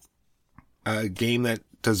 So a game that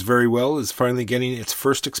does very well is finally getting its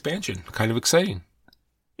first expansion. Kind of exciting.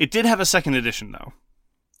 It did have a second edition, though.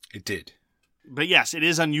 It did. But yes, it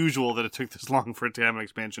is unusual that it took this long for it to have an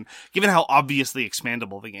expansion, given how obviously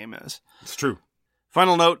expandable the game is. It's true.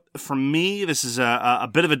 Final note from me, this is a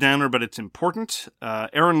bit of a downer, but it's important.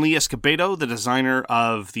 Aaron Lee Escobedo, the designer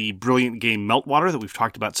of the brilliant game Meltwater that we've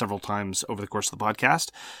talked about several times over the course of the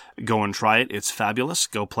podcast. Go and try it. It's fabulous.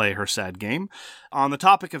 Go play her sad game. On the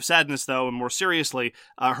topic of sadness, though, and more seriously,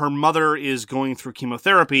 her mother is going through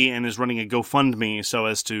chemotherapy and is running a GoFundMe so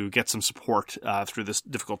as to get some support through this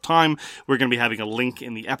difficult time. We're going to be having a link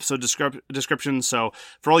in the episode description. So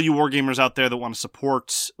for all you wargamers out there that want to support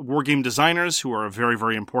wargame designers, who are a very,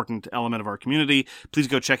 very important element of our community, please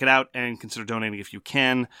go check it out and consider donating if you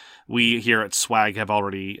can. We here at Swag have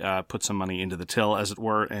already put some money into the till, as it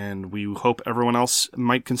were, and we hope everyone else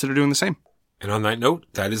might consider doing the same. And on that note,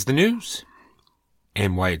 that is the news.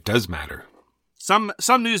 And why it does matter. Some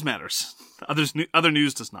news matters. Other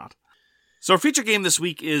news does not. So our feature game this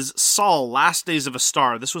week is Sol, Last Days of a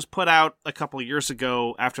Star. This was put out a couple of years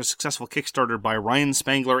ago after a successful Kickstarter by Ryan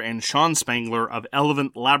Spangler and Sean Spangler of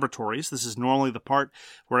Elevant Laboratories. This is normally the part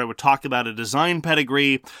where I would talk about a design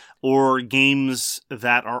pedigree or games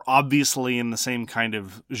that are obviously in the same kind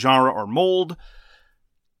of genre or mold.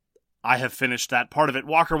 I have finished that part of it.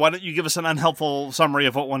 Walker, why don't you give us an unhelpful summary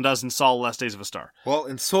of what one does in Sol, Last Days of a Star? Well,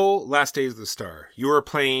 in Sol, Last Days of the Star, you are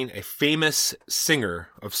playing a famous singer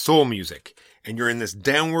of soul music, and you're in this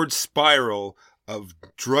downward spiral of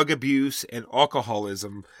drug abuse and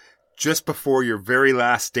alcoholism just before your very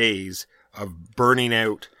last days of burning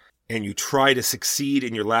out, and you try to succeed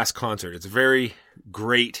in your last concert. It's a very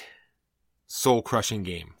great, soul-crushing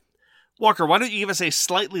game. Walker, why don't you give us a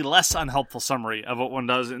slightly less unhelpful summary of what one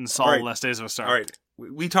does in Sol, All right. Last Days of a Star? All right.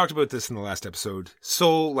 We talked about this in the last episode.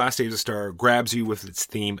 Sol, Last Days of a Star grabs you with its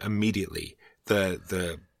theme immediately.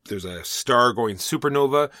 There's a star going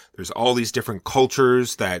supernova. There's all these different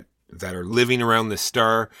cultures that are living around this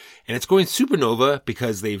star. And it's going supernova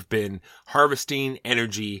because they've been harvesting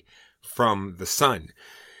energy from the sun.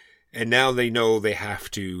 And now they know the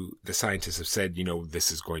scientists have said, this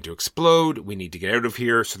is going to explode. We need to get out of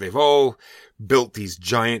here. So they've all built these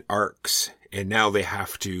giant arcs, and now they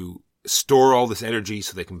have to store all this energy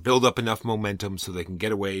so they can build up enough momentum so they can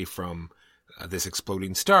get away from this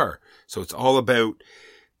exploding star. So it's all about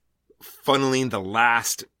funneling the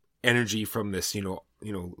last energy from this,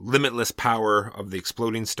 limitless power of the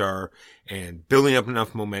exploding star and building up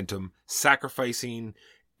enough momentum, sacrificing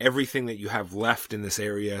everything that you have left in this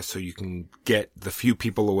area so you can get the few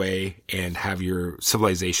people away and have your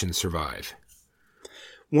civilization survive.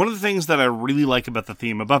 One of the things that I really like about the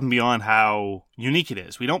theme, above and beyond how unique it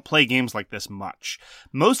is, we don't play games like this much.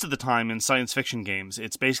 Most of the time in science fiction games,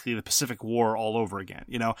 it's basically the Pacific War all over again.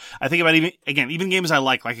 I think about even games I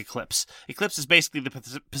like Eclipse. Eclipse is basically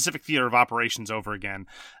the Pacific Theater of Operations over again.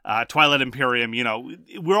 Twilight Imperium,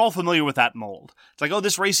 we're all familiar with that mold. It's like,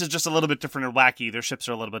 this race is just a little bit different and wacky. Their ships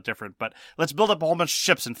are a little bit different, but let's build up a whole bunch of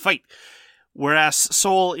ships and fight. Whereas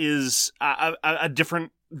Sol is a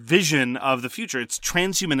different vision of the future. It's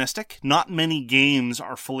transhumanistic. Not many games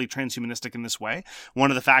are fully transhumanistic in this way. One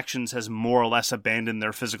of the factions has more or less abandoned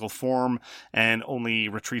their physical form and only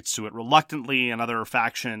retreats to it reluctantly. Another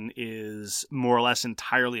faction is more or less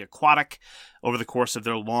entirely aquatic. over the course of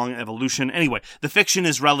their long evolution. Anyway, the fiction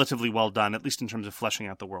is relatively well done, at least in terms of fleshing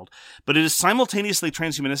out the world. But it is simultaneously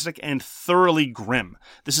transhumanistic and thoroughly grim.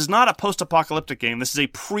 This is not a post-apocalyptic game. This is a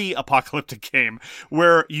pre-apocalyptic game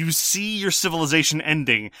where you see your civilization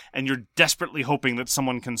ending and you're desperately hoping that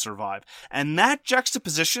someone can survive. And that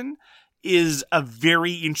juxtaposition is a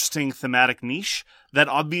very interesting thematic niche that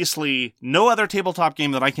obviously no other tabletop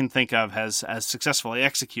game that I can think of has successfully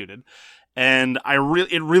executed. And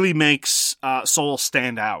it really makes Sol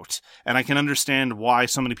stand out. And I can understand why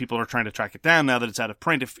so many people are trying to track it down now that it's out of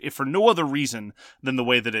print, if for no other reason than the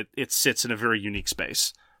way that it sits in a very unique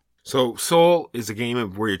space. So Sol is a game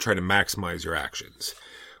where you're trying to maximize your actions,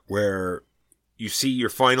 where you see your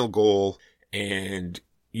final goal and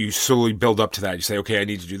you slowly build up to that. You say, okay, I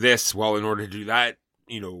need to do this. Well, in order to do that,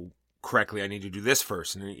 correctly, I need to do this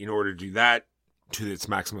first. And in order to do that to its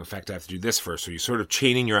maximum effect, I have to do this first. So you're sort of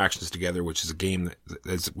chaining your actions together, which is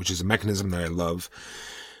which is a mechanism that I love.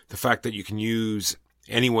 The fact that you can use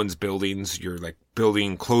anyone's buildings, you're like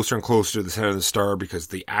building closer and closer to the center of the star because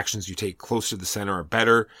the actions you take close to the center are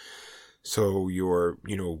better. So you're,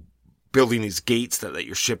 building these gates that let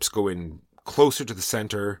your ships go in closer to the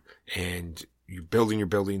center, and you're building your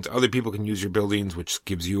buildings. Other people can use your buildings, which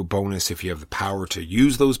gives you a bonus if you have the power to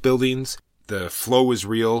use those buildings. The flow is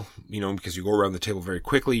real, because you go around the table very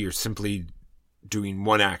quickly. You're simply doing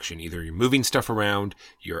one action. Either you're moving stuff around,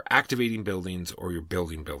 you're activating buildings, or you're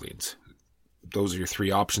building buildings. Those are your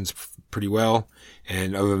three options pretty well.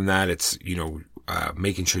 And other than that, it's,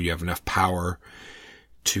 making sure you have enough power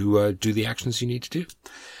to do the actions you need to do.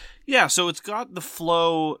 Yeah, so it's got the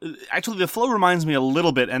flow. Actually, the flow reminds me a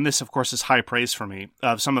little bit, and this, of course, is high praise for me,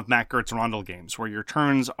 of some of Matt Gert's Rondel games, where your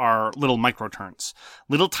turns are little micro-turns.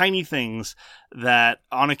 Little tiny things that,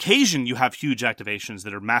 on occasion, you have huge activations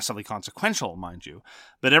that are massively consequential, mind you.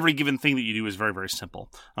 But every given thing that you do is very, very simple.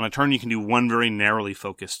 On a turn, you can do one very narrowly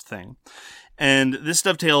focused thing. And this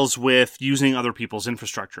dovetails with using other people's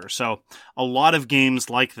infrastructure. So a lot of games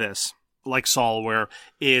like this, like Sol, where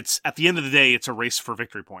it's at the end of the day, it's a race for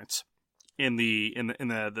victory points in the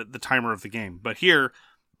timer of the game. But here,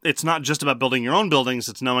 it's not just about building your own buildings.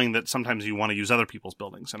 It's knowing that sometimes you want to use other people's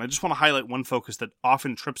buildings. And I just want to highlight one focus that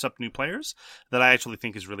often trips up new players that I actually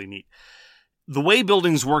think is really neat. The way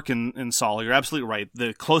buildings work in Sol, you're absolutely right.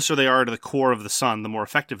 The closer they are to the core of the sun, the more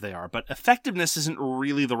effective they are. But effectiveness isn't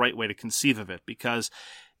really the right way to conceive of it, because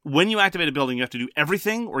when you activate a building, you have to do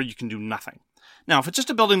everything or you can do nothing. Now, if it's just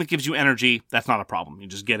a building that gives you energy, that's not a problem. You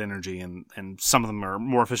just get energy, and some of them are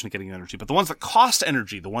more efficient at getting energy. But the ones that cost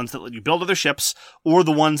energy, the ones that let you build other ships, or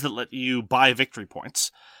the ones that let you buy victory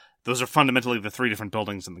points, those are fundamentally the three different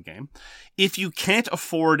buildings in the game. If you can't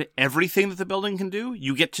afford everything that the building can do,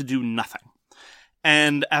 you get to do nothing.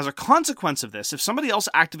 And as a consequence of this, if somebody else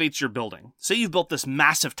activates your building, say you've built this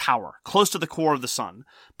massive tower close to the core of the sun,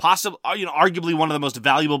 arguably one of the most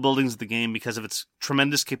valuable buildings of the game because of its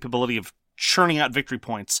tremendous capability of churning out victory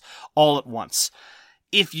points all at once.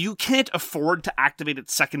 If you can't afford to activate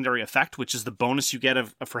its secondary effect, which is the bonus you get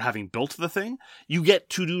for having built the thing, you get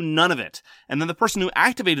to do none of it. And then the person who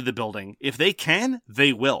activated the building, if they can,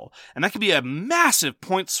 they will. And that can be a massive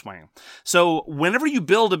point swing. So whenever you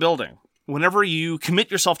build a building, whenever you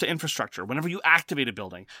commit yourself to infrastructure, whenever you activate a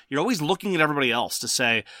building, you're always looking at everybody else to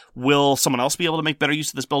say, will someone else be able to make better use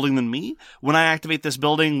of this building than me? When I activate this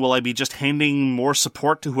building, will I be just handing more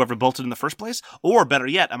support to whoever built it in the first place? Or better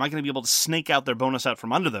yet, am I going to be able to snake out their bonus out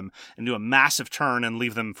from under them and do a massive turn and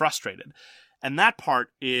leave them frustrated? And that part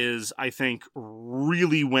is, I think,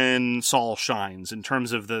 really when Sol shines in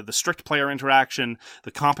terms of the strict player interaction,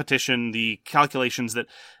 the competition, the calculations that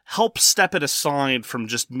help step it aside from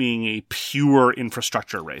just being a pure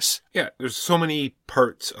infrastructure race. Yeah, there's so many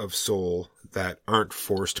parts of Sol that aren't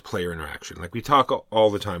forced player interaction. Like we talk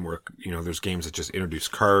all the time where, there's games that just introduce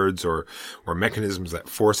cards or mechanisms that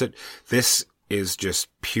force it. This is just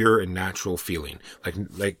pure and natural feeling.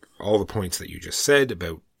 Like all the points that you just said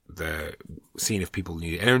about the seeing if people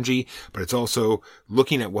need energy, but it's also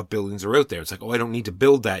looking at what buildings are out there. It's like, I don't need to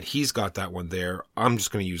build that. He's got that one there. I'm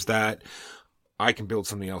just going to use that. I can build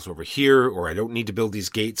something else over here, or I don't need to build these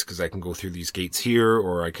gates because I can go through these gates here,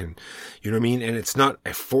 or I can, you know what I mean? And it's not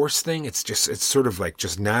a force thing. It's sort of like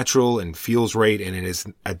just natural and feels right. And it is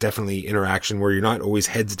a definitely interaction where you're not always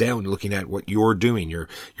heads down looking at what you're doing. You're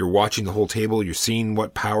watching the whole table. You're seeing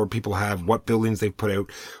what power people have, what buildings they've put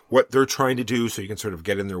out, what they're trying to do. So you can sort of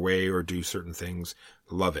get in their way or do certain things.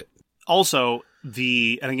 Love it. Also,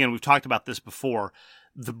 and again, we've talked about this before,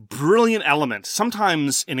 the brilliant element.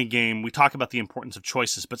 Sometimes in a game, we talk about the importance of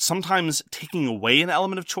choices, but sometimes taking away an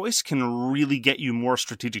element of choice can really get you more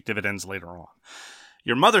strategic dividends later on.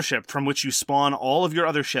 Your mothership, from which you spawn all of your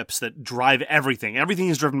other ships that drive everything. Everything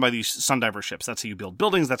is driven by these Sundiver ships. That's how you build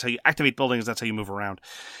buildings, that's how you activate buildings, that's how you move around.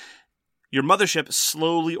 Your mothership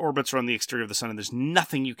slowly orbits around the exterior of the sun, and there's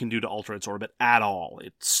nothing you can do to alter its orbit at all.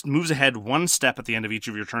 It moves ahead one step at the end of each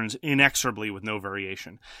of your turns, inexorably with no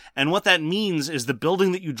variation. And what that means is the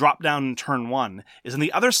building that you drop down in turn 1 is on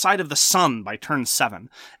the other side of the sun by turn 7.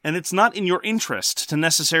 And it's not in your interest to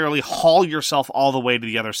necessarily haul yourself all the way to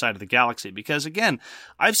the other side of the galaxy, because again,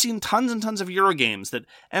 I've seen tons and tons of Eurogames that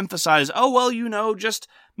emphasize, just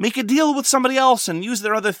make a deal with somebody else and use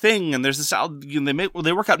their other thing. And there's this,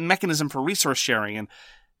 they work out a mechanism for resource sharing. And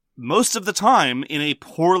most of the time in a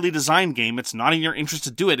poorly designed game, it's not in your interest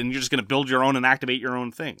to do it. And you're just going to build your own and activate your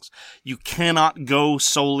own things. You cannot go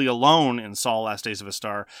solely alone in Sol Last Days of a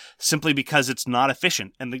Star simply because it's not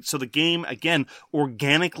efficient. And so the game, again,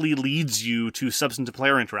 organically leads you to substantive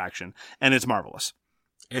player interaction. And it's marvelous.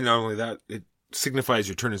 And not only that, it signifies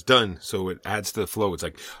your turn is done, so it adds to the flow. It's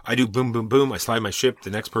like, I do boom, boom, boom, I slide my ship, the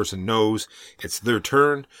next person knows it's their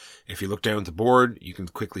turn. If you look down at the board, you can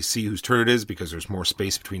quickly see whose turn it is because there's more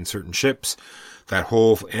space between certain ships.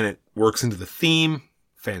 And it works into the theme.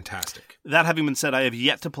 Fantastic. That having been said, I have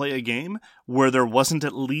yet to play a game where there wasn't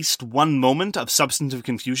at least one moment of substantive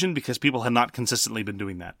confusion because people had not consistently been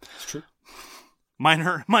doing that. It's true.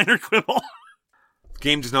 Minor quibble. The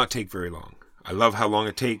game does not take very long. I love how long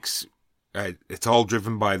it takes. It's all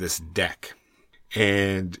driven by this deck,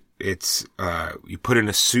 and it's you put in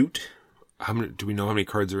a suit. How many? Do we know how many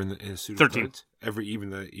cards are in a suit? 13. Of cards? Even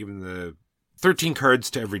the 13 cards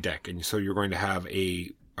to every deck, and so you're going to have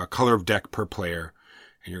a color of deck per player,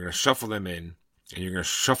 and you're going to shuffle them in, and you're going to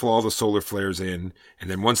shuffle all the solar flares in, and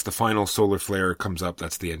then once the final solar flare comes up,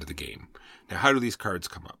 that's the end of the game. Now, how do these cards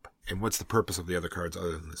come up, and what's the purpose of the other cards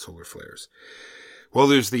other than the solar flares? Well,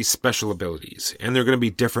 there's these special abilities, and they're going to be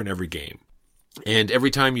different every game. And every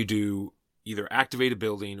time you do either activate a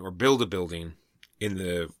building or build a building in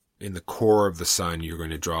the core of the sun, you're going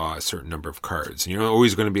to draw a certain number of cards. And you're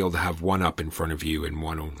always going to be able to have one up in front of you and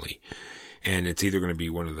one only. And it's either going to be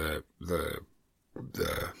one of the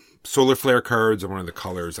solar flare cards or one of the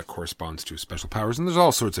colors that corresponds to special powers. And there's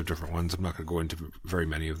all sorts of different ones. I'm not going to go into very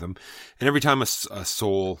many of them. And every time a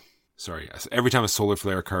solar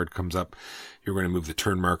flare card comes up, you're going to move the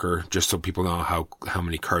turn marker just so people know how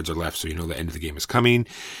many cards are left, so you know the end of the game is coming.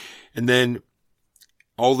 And then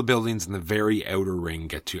all the buildings in the very outer ring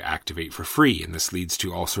get to activate for free, and this leads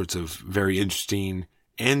to all sorts of very interesting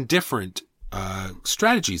and different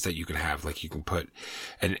strategies that you can have. Like you can put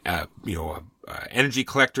an energy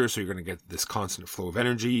collector, so you're going to get this constant flow of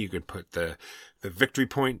energy. You could put the victory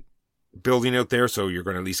point building out there, so you're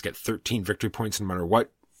going to at least get 13 victory points no matter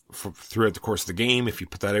what throughout the course of the game if you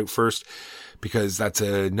put that out first, because that's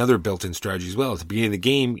another built-in strategy as well. At the beginning of the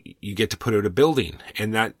game, you get to put out a building,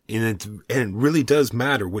 and it really does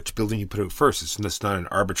matter which building you put out first. It's just not an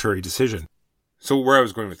arbitrary decision. So where I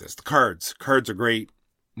was going with this, the cards are great.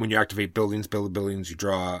 When you activate buildings, you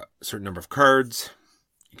draw a certain number of cards.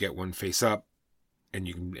 You get one face up, and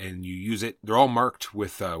you use it. They're all marked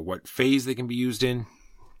with what phase they can be used in.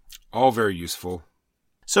 All very useful.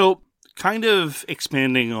 So, kind of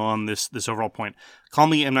expanding on this overall point, call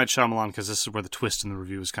me M. Night Shyamalan because this is where the twist in the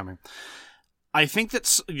review is coming. I think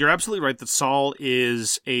that you're absolutely right that Sol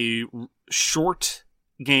is a short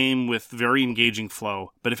game with very engaging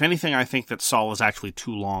flow, but if anything, I think that Sol is actually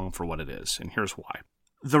too long for what it is, and here's why.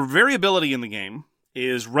 The variability in the game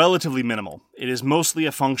is relatively minimal. It is mostly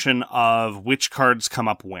a function of which cards come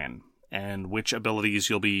up when, and which abilities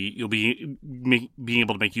you'll be being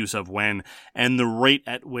able to make use of when, and the rate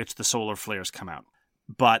at which the solar flares come out.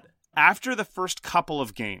 But after the first couple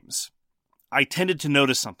of games, I tended to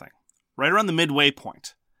notice something. Right around the midway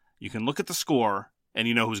point, you can look at the score and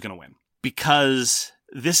you know who's going to win. Because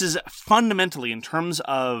this is fundamentally, in terms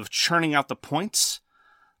of churning out the points,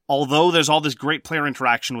 although there's all this great player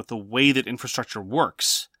interaction with the way that infrastructure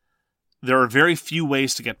works, there are very few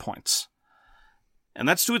ways to get points. And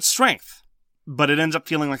that's to its strength, but it ends up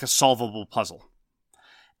feeling like a solvable puzzle.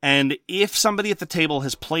 And if somebody at the table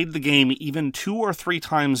has played the game even 2 or 3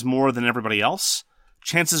 times more than everybody else,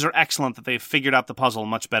 chances are excellent that they've figured out the puzzle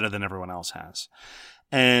much better than everyone else has.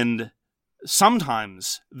 And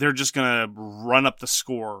sometimes they're just going to run up the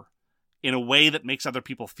score in a way that makes other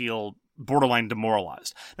people feel borderline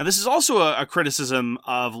demoralized. Now, this is also a criticism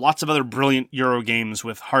of lots of other brilliant Euro games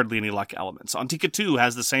with hardly any luck elements. Antica 2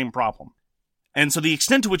 has the same problem. And so the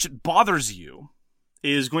extent to which it bothers you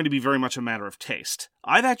is going to be very much a matter of taste.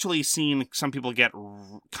 I've actually seen some people get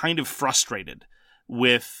kind of frustrated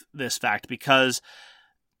with this fact because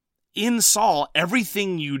in Sol,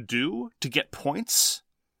 everything you do to get points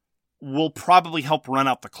will probably help run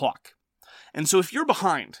out the clock. And so if you're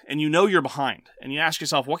behind, and you know you're behind, and you ask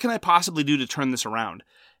yourself, what can I possibly do to turn this around?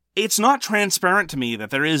 It's not transparent to me that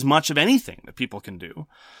there is much of anything that people can do.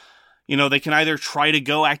 You know, they can either try to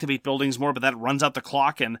go activate buildings more, but that runs out the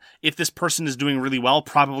clock. And if this person is doing really well,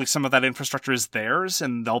 probably some of that infrastructure is theirs,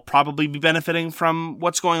 and they'll probably be benefiting from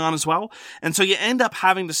what's going on as well. And so you end up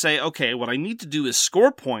having to say, okay, what I need to do is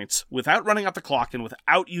score points without running out the clock and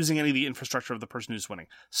without using any of the infrastructure of the person who's winning.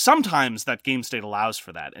 Sometimes that game state allows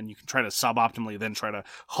for that, and you can try to suboptimally then try to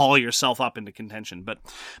haul yourself up into contention. But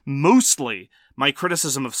mostly, my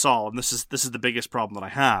criticism of Sol, and this is the biggest problem that I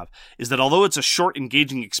have, is that although it's a short,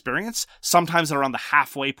 engaging experience, sometimes at around the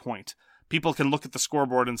halfway point, people can look at the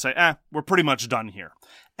scoreboard and say, we're pretty much done here.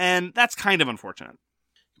 And that's kind of unfortunate.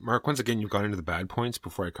 Mark, once again, you've gone into the bad points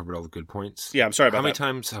before I covered all the good points. Yeah, I'm sorry about that. How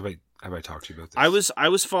many times have I talked to you about this? I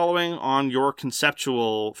was following on your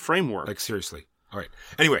conceptual framework. Like, seriously. All right.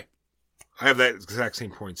 Anyway, I have that exact same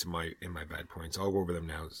points in my bad points. I'll go over them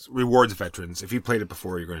now. Rewards veterans. If you played it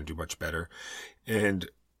before, you're going to do much better. And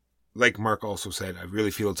like Mark also said, I really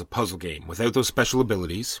feel it's a puzzle game. Without those special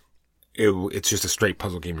abilities, it's just a straight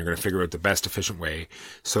puzzle game. You're going to figure out the best efficient way.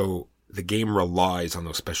 So the game relies on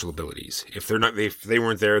those special abilities. If they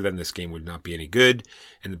weren't there, then this game would not be any good.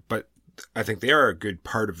 But I think they are a good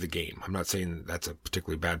part of the game. I'm not saying that's a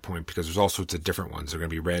particularly bad point, because there's all sorts of different ones. They're going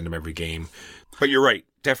to be random every game. But you're right.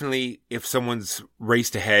 Definitely, if someone's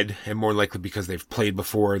raced ahead, and more likely because they've played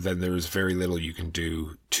before, then there's very little you can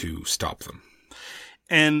do to stop them.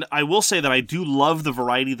 And I will say that I do love the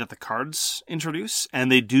variety that the cards introduce,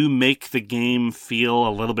 and they do make the game feel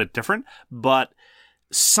a little bit different, but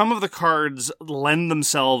some of the cards lend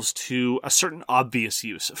themselves to a certain obvious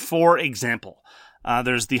use. For example,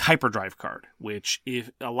 there's the Hyperdrive card, which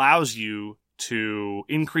allows you to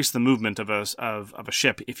increase the movement of a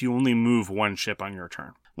ship if you only move one ship on your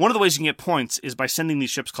turn. One of the ways you can get points is by sending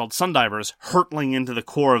these ships called Sundivers hurtling into the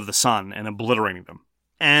core of the sun and obliterating them.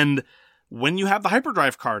 And when you have the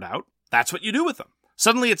Hyperdrive card out, that's what you do with them.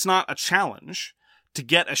 Suddenly it's not a challenge to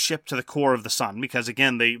get a ship to the core of the sun, because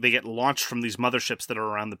again, they get launched from these motherships that are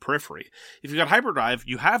around the periphery. If you've got Hyperdrive,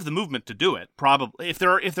 you have the movement to do it, probably, if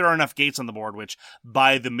there are enough gates on the board, which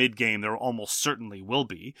by the mid-game there almost certainly will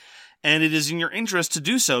be. And it is in your interest to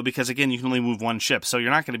do so because, again, you can only move one ship, so you're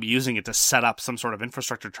not going to be using it to set up some sort of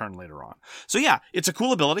infrastructure turn later on. So yeah, it's a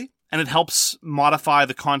cool ability, and it helps modify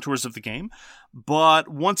the contours of the game. But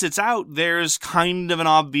once it's out, there's kind of an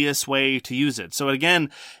obvious way to use it. So again,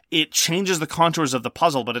 it changes the contours of the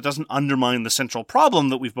puzzle, but it doesn't undermine the central problem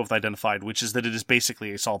that we've both identified, which is that it is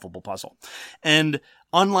basically a solvable puzzle. And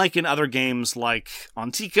unlike in other games like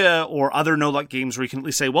Antica or other no-luck games where you can at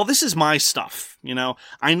least say, well, this is my stuff. You know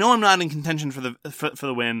I'm not in contention for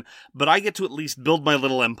the win, but I get to at least build my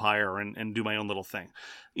little empire and do my own little thing.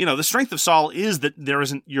 You know, the strength of Sol is that there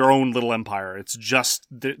isn't your own little empire. It's just,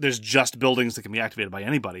 there's just buildings that can be activated by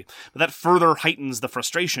anybody. But that further heightens the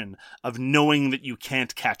frustration of knowing that you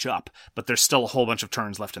can't catch up, but there's still a whole bunch of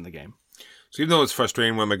turns left in the game. So even though it's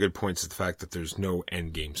frustrating, one of my good points is the fact that there's no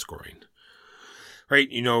end game scoring. Right?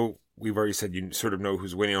 You know, we've already said you sort of know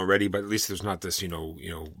who's winning already, but at least there's not this,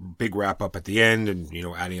 big wrap up at the end and,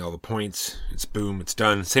 adding all the points. It's boom, it's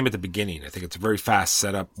done. Same at the beginning. I think it's a very fast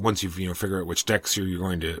setup. Once you've, figure out which decks you're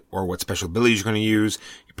going to, or what special abilities you're going to use,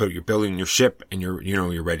 you put your building in your ship and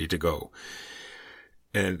you're ready to go.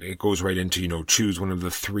 And it goes right into, choose one of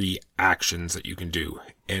the 3 actions that you can do.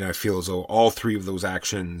 And I feel as though all 3 of those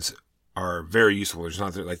actions are very useful. There's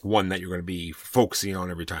not like one that you're going to be focusing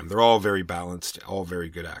on every time. They're all very balanced, all very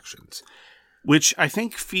good actions. Which I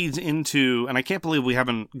think feeds into, and I can't believe we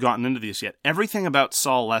haven't gotten into this yet, everything about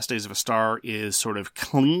Sol Last Days of a Star is sort of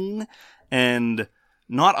clean and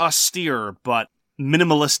not austere, but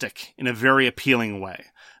minimalistic in a very appealing way.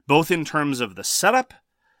 Both in terms of the setup,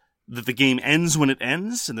 that the game ends when it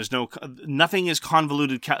ends, and there's nothing is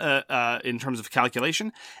convoluted in terms of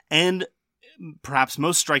calculation, and perhaps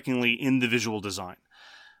most strikingly in the visual design.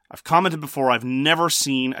 I've commented before, I've never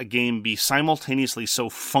seen a game be simultaneously so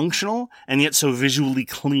functional and yet so visually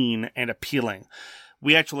clean and appealing.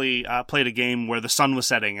 We actually played a game where the sun was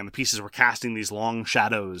setting and the pieces were casting these long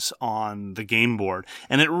shadows on the game board,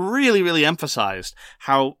 and it really, really emphasized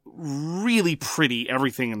how really pretty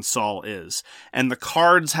everything in Sol is. And the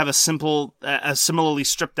cards have a similarly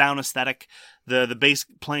stripped down aesthetic. The base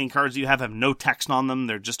playing cards you have no text on them.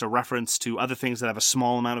 They're just a reference to other things that have a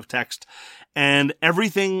small amount of text. And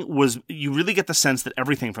you really get the sense that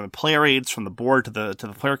everything from the player aids, from the board to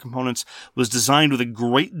the player components was designed with a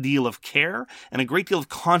great deal of care and a great deal of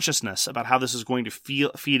consciousness about how this is going to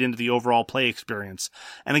feed into the overall play experience.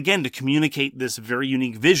 And again, to communicate this very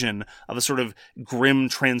unique vision of a sort of grim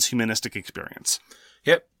transhumanistic experience.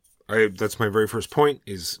 Yep. That's my very first point,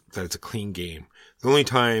 is that it's a clean game. The only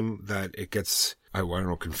time that it gets, I don't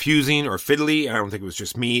know, confusing or fiddly, I don't think it was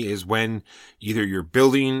just me, is when either you're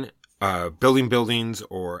building buildings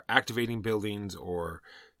or activating buildings or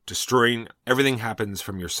destroying. Everything happens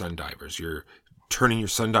from your Sundivers. You're turning your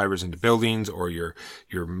Sundivers into buildings, or you're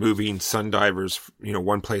moving Sundivers,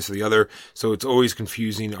 one place or the other. So it's always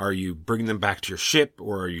confusing. Are you bringing them back to your ship,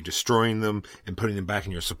 or are you destroying them and putting them back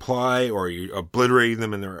in your supply, or are you obliterating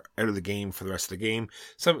them and they're out of the game for the rest of the game?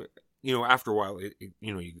 Some, after a while,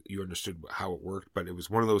 you understood how it worked, but it was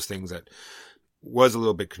one of those things that was a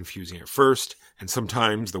little bit confusing at first, and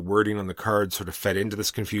sometimes the wording on the card sort of fed into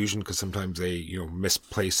this confusion, because sometimes they,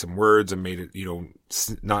 misplaced some words and made it,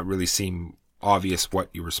 not really seem obvious what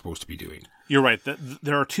you were supposed to be doing. You're right.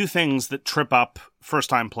 There are two things that trip up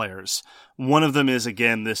first-time players. One of them is,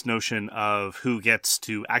 again, this notion of who gets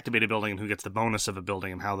to activate a building and who gets the bonus of a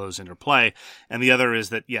building and how those interplay. And the other is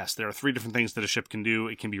that, yes, there are three different things that a ship can do.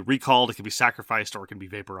 It can be recalled, it can be sacrificed, or it can be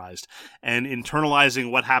vaporized. And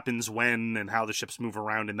internalizing what happens when and how the ships move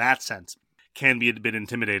around in that sense can be a bit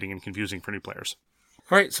intimidating and confusing for new players.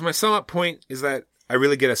 All right, so my sum-up point is that I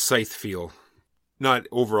really get a Scythe feel. Not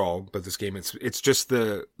overall, but this game, it's just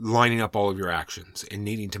the lining up all of your actions and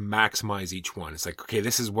needing to maximize each one. It's like, okay,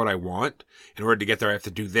 this is what I want. In order to get there, I have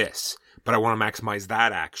to do this, but I want to maximize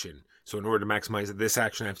that action. So in order to maximize this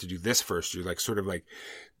action, I have to do this first. You're sort of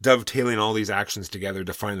dovetailing all these actions together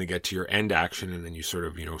to finally get to your end action, and then you sort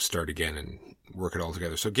of, start again and work it all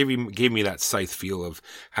together. So it gave me that Scythe feel of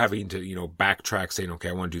having to, backtrack, saying, okay,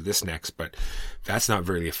 I want to do this next, but that's not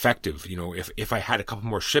very effective. If I had a couple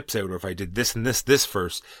more ships out, or if I did this and this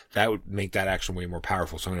first, that would make that action way more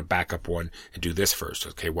powerful. So I'm going to back up one and do this first.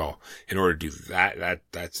 Okay, well, in order to do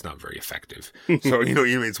that's not very effective. So,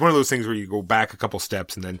 it's one of those things where you go back a couple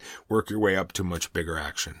steps and then work your way up to much bigger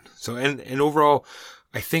action. So, and overall,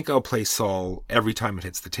 I think I'll play Sol every time it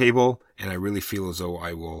hits the table, and I really feel as though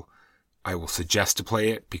I will suggest to play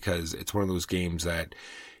it, because it's one of those games that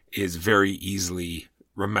is very easily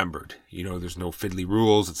remembered. There's no fiddly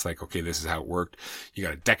rules. It's like, okay, this is how it worked. You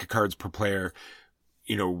got a deck of cards per player,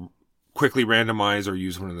 quickly randomize or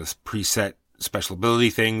use one of the preset special ability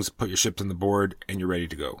things, put your ships on the board, and you're ready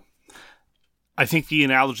to go. I think the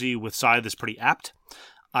analogy with Scythe is pretty apt.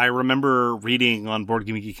 I remember reading on Board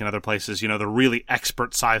Game Geek and other places, the really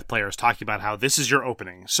expert Scythe players talking about how this is your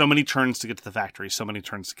opening. So many turns to get to the factory, so many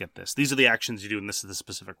turns to get this. These are the actions you do, and this is the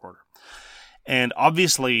specific order. And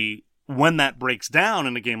obviously, when that breaks down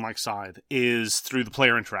in a game like Scythe is through the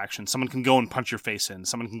player interaction. Someone can go and punch your face in.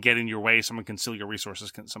 Someone can get in your way. Someone can steal your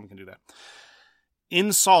resources. Someone can do that.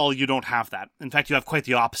 In Sol, you don't have that. In fact, you have quite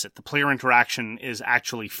the opposite. The player interaction is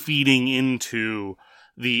actually feeding into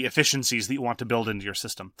the efficiencies that you want to build into your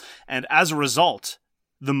system. And as a result,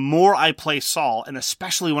 the more I play Sol, and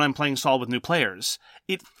especially when I'm playing Sol with new players,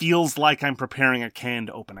 it feels like I'm preparing a canned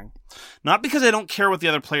opening. Not because I don't care what the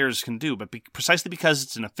other players can do, but precisely because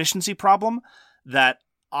it's an efficiency problem that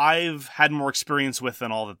I've had more experience with than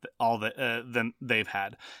than they've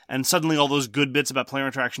had. And suddenly all those good bits about player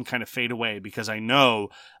interaction kind of fade away, because I know,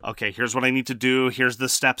 okay, here's what I need to do. Here's the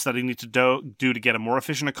steps that I need to do to get a more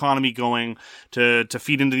efficient economy going to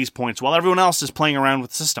feed into these points while everyone else is playing around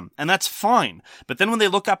with the system. And that's fine. But then when they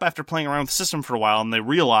look up after playing around with the system for a while and they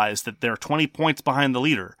realize that they're 20 points behind the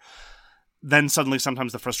leader, then suddenly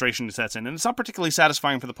sometimes the frustration sets in. And it's not particularly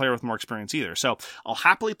satisfying for the player with more experience either. So I'll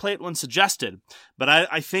happily play it when suggested, but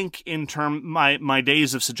I think my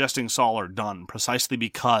days of suggesting Sol are done, precisely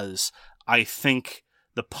because I think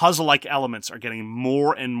the puzzle-like elements are getting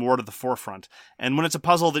more and more to the forefront. And when it's a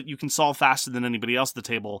puzzle that you can solve faster than anybody else at the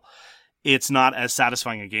table, it's not as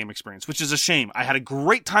satisfying a game experience, which is a shame. I had a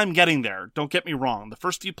great time getting there. Don't get me wrong. The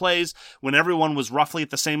first few plays, when everyone was roughly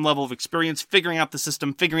at the same level of experience, figuring out the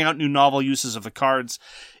system, figuring out new novel uses of the cards,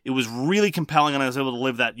 it was really compelling, and I was able to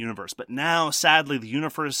live that universe. But now, sadly, the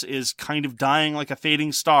universe is kind of dying like a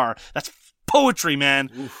fading star. That's poetry,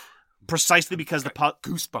 man. Oof. Precisely because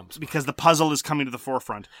goosebumps, because the puzzle is coming to the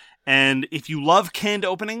forefront. And if you love canned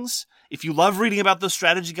openings, if you love reading about those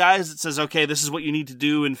strategy guides that says, okay, this is what you need to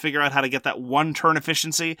do and figure out how to get that one turn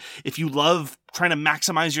efficiency, if you love trying to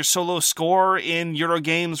maximize your solo score in Euro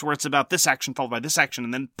games where it's about this action followed by this action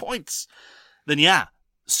and then points, then yeah,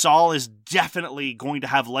 Saul is definitely going to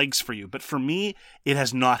have legs for you, but for me, it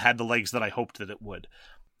has not had the legs that I hoped that it would.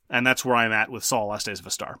 And that's where I'm at with Saul Last Days of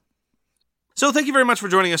a Star. So thank you very much for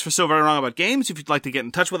joining us for So Very Wrong About Games. If you'd like to get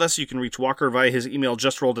in touch with us, you can reach Walker via his email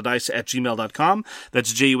justrolledadice@gmail.com.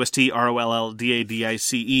 That's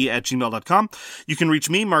justrolledadice@gmail.com. You can reach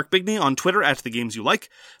me, Mark Bigney, on Twitter @TheGamesYouLike.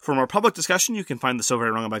 For more public discussion, you can find the So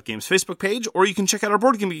Very Wrong About Games Facebook page, or you can check out our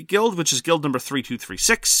Board Game Guild, which is guild number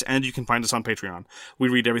 3236, and you can find us on Patreon. We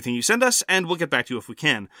read everything you send us, and we'll get back to you if we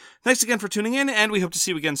can. Thanks again for tuning in, and we hope to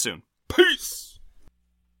see you again soon. Peace!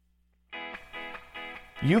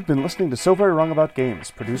 You've been listening to So Very Wrong About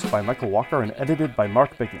Games, produced by Michael Walker and edited by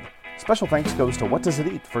Mark Bigney. Special thanks goes to What Does It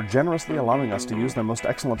Eat for generously allowing us to use their most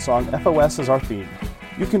excellent song, FOS, as our theme.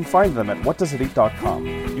 You can find them at whatdoesiteat.com.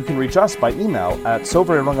 You can reach us by email at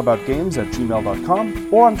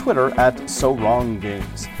soverywrongaboutgames@gmail.com or on Twitter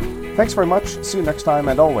 @SoWrongGames. Thanks very much, see you next time,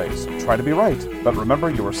 and always, try to be right, but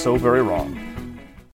remember you are so very wrong.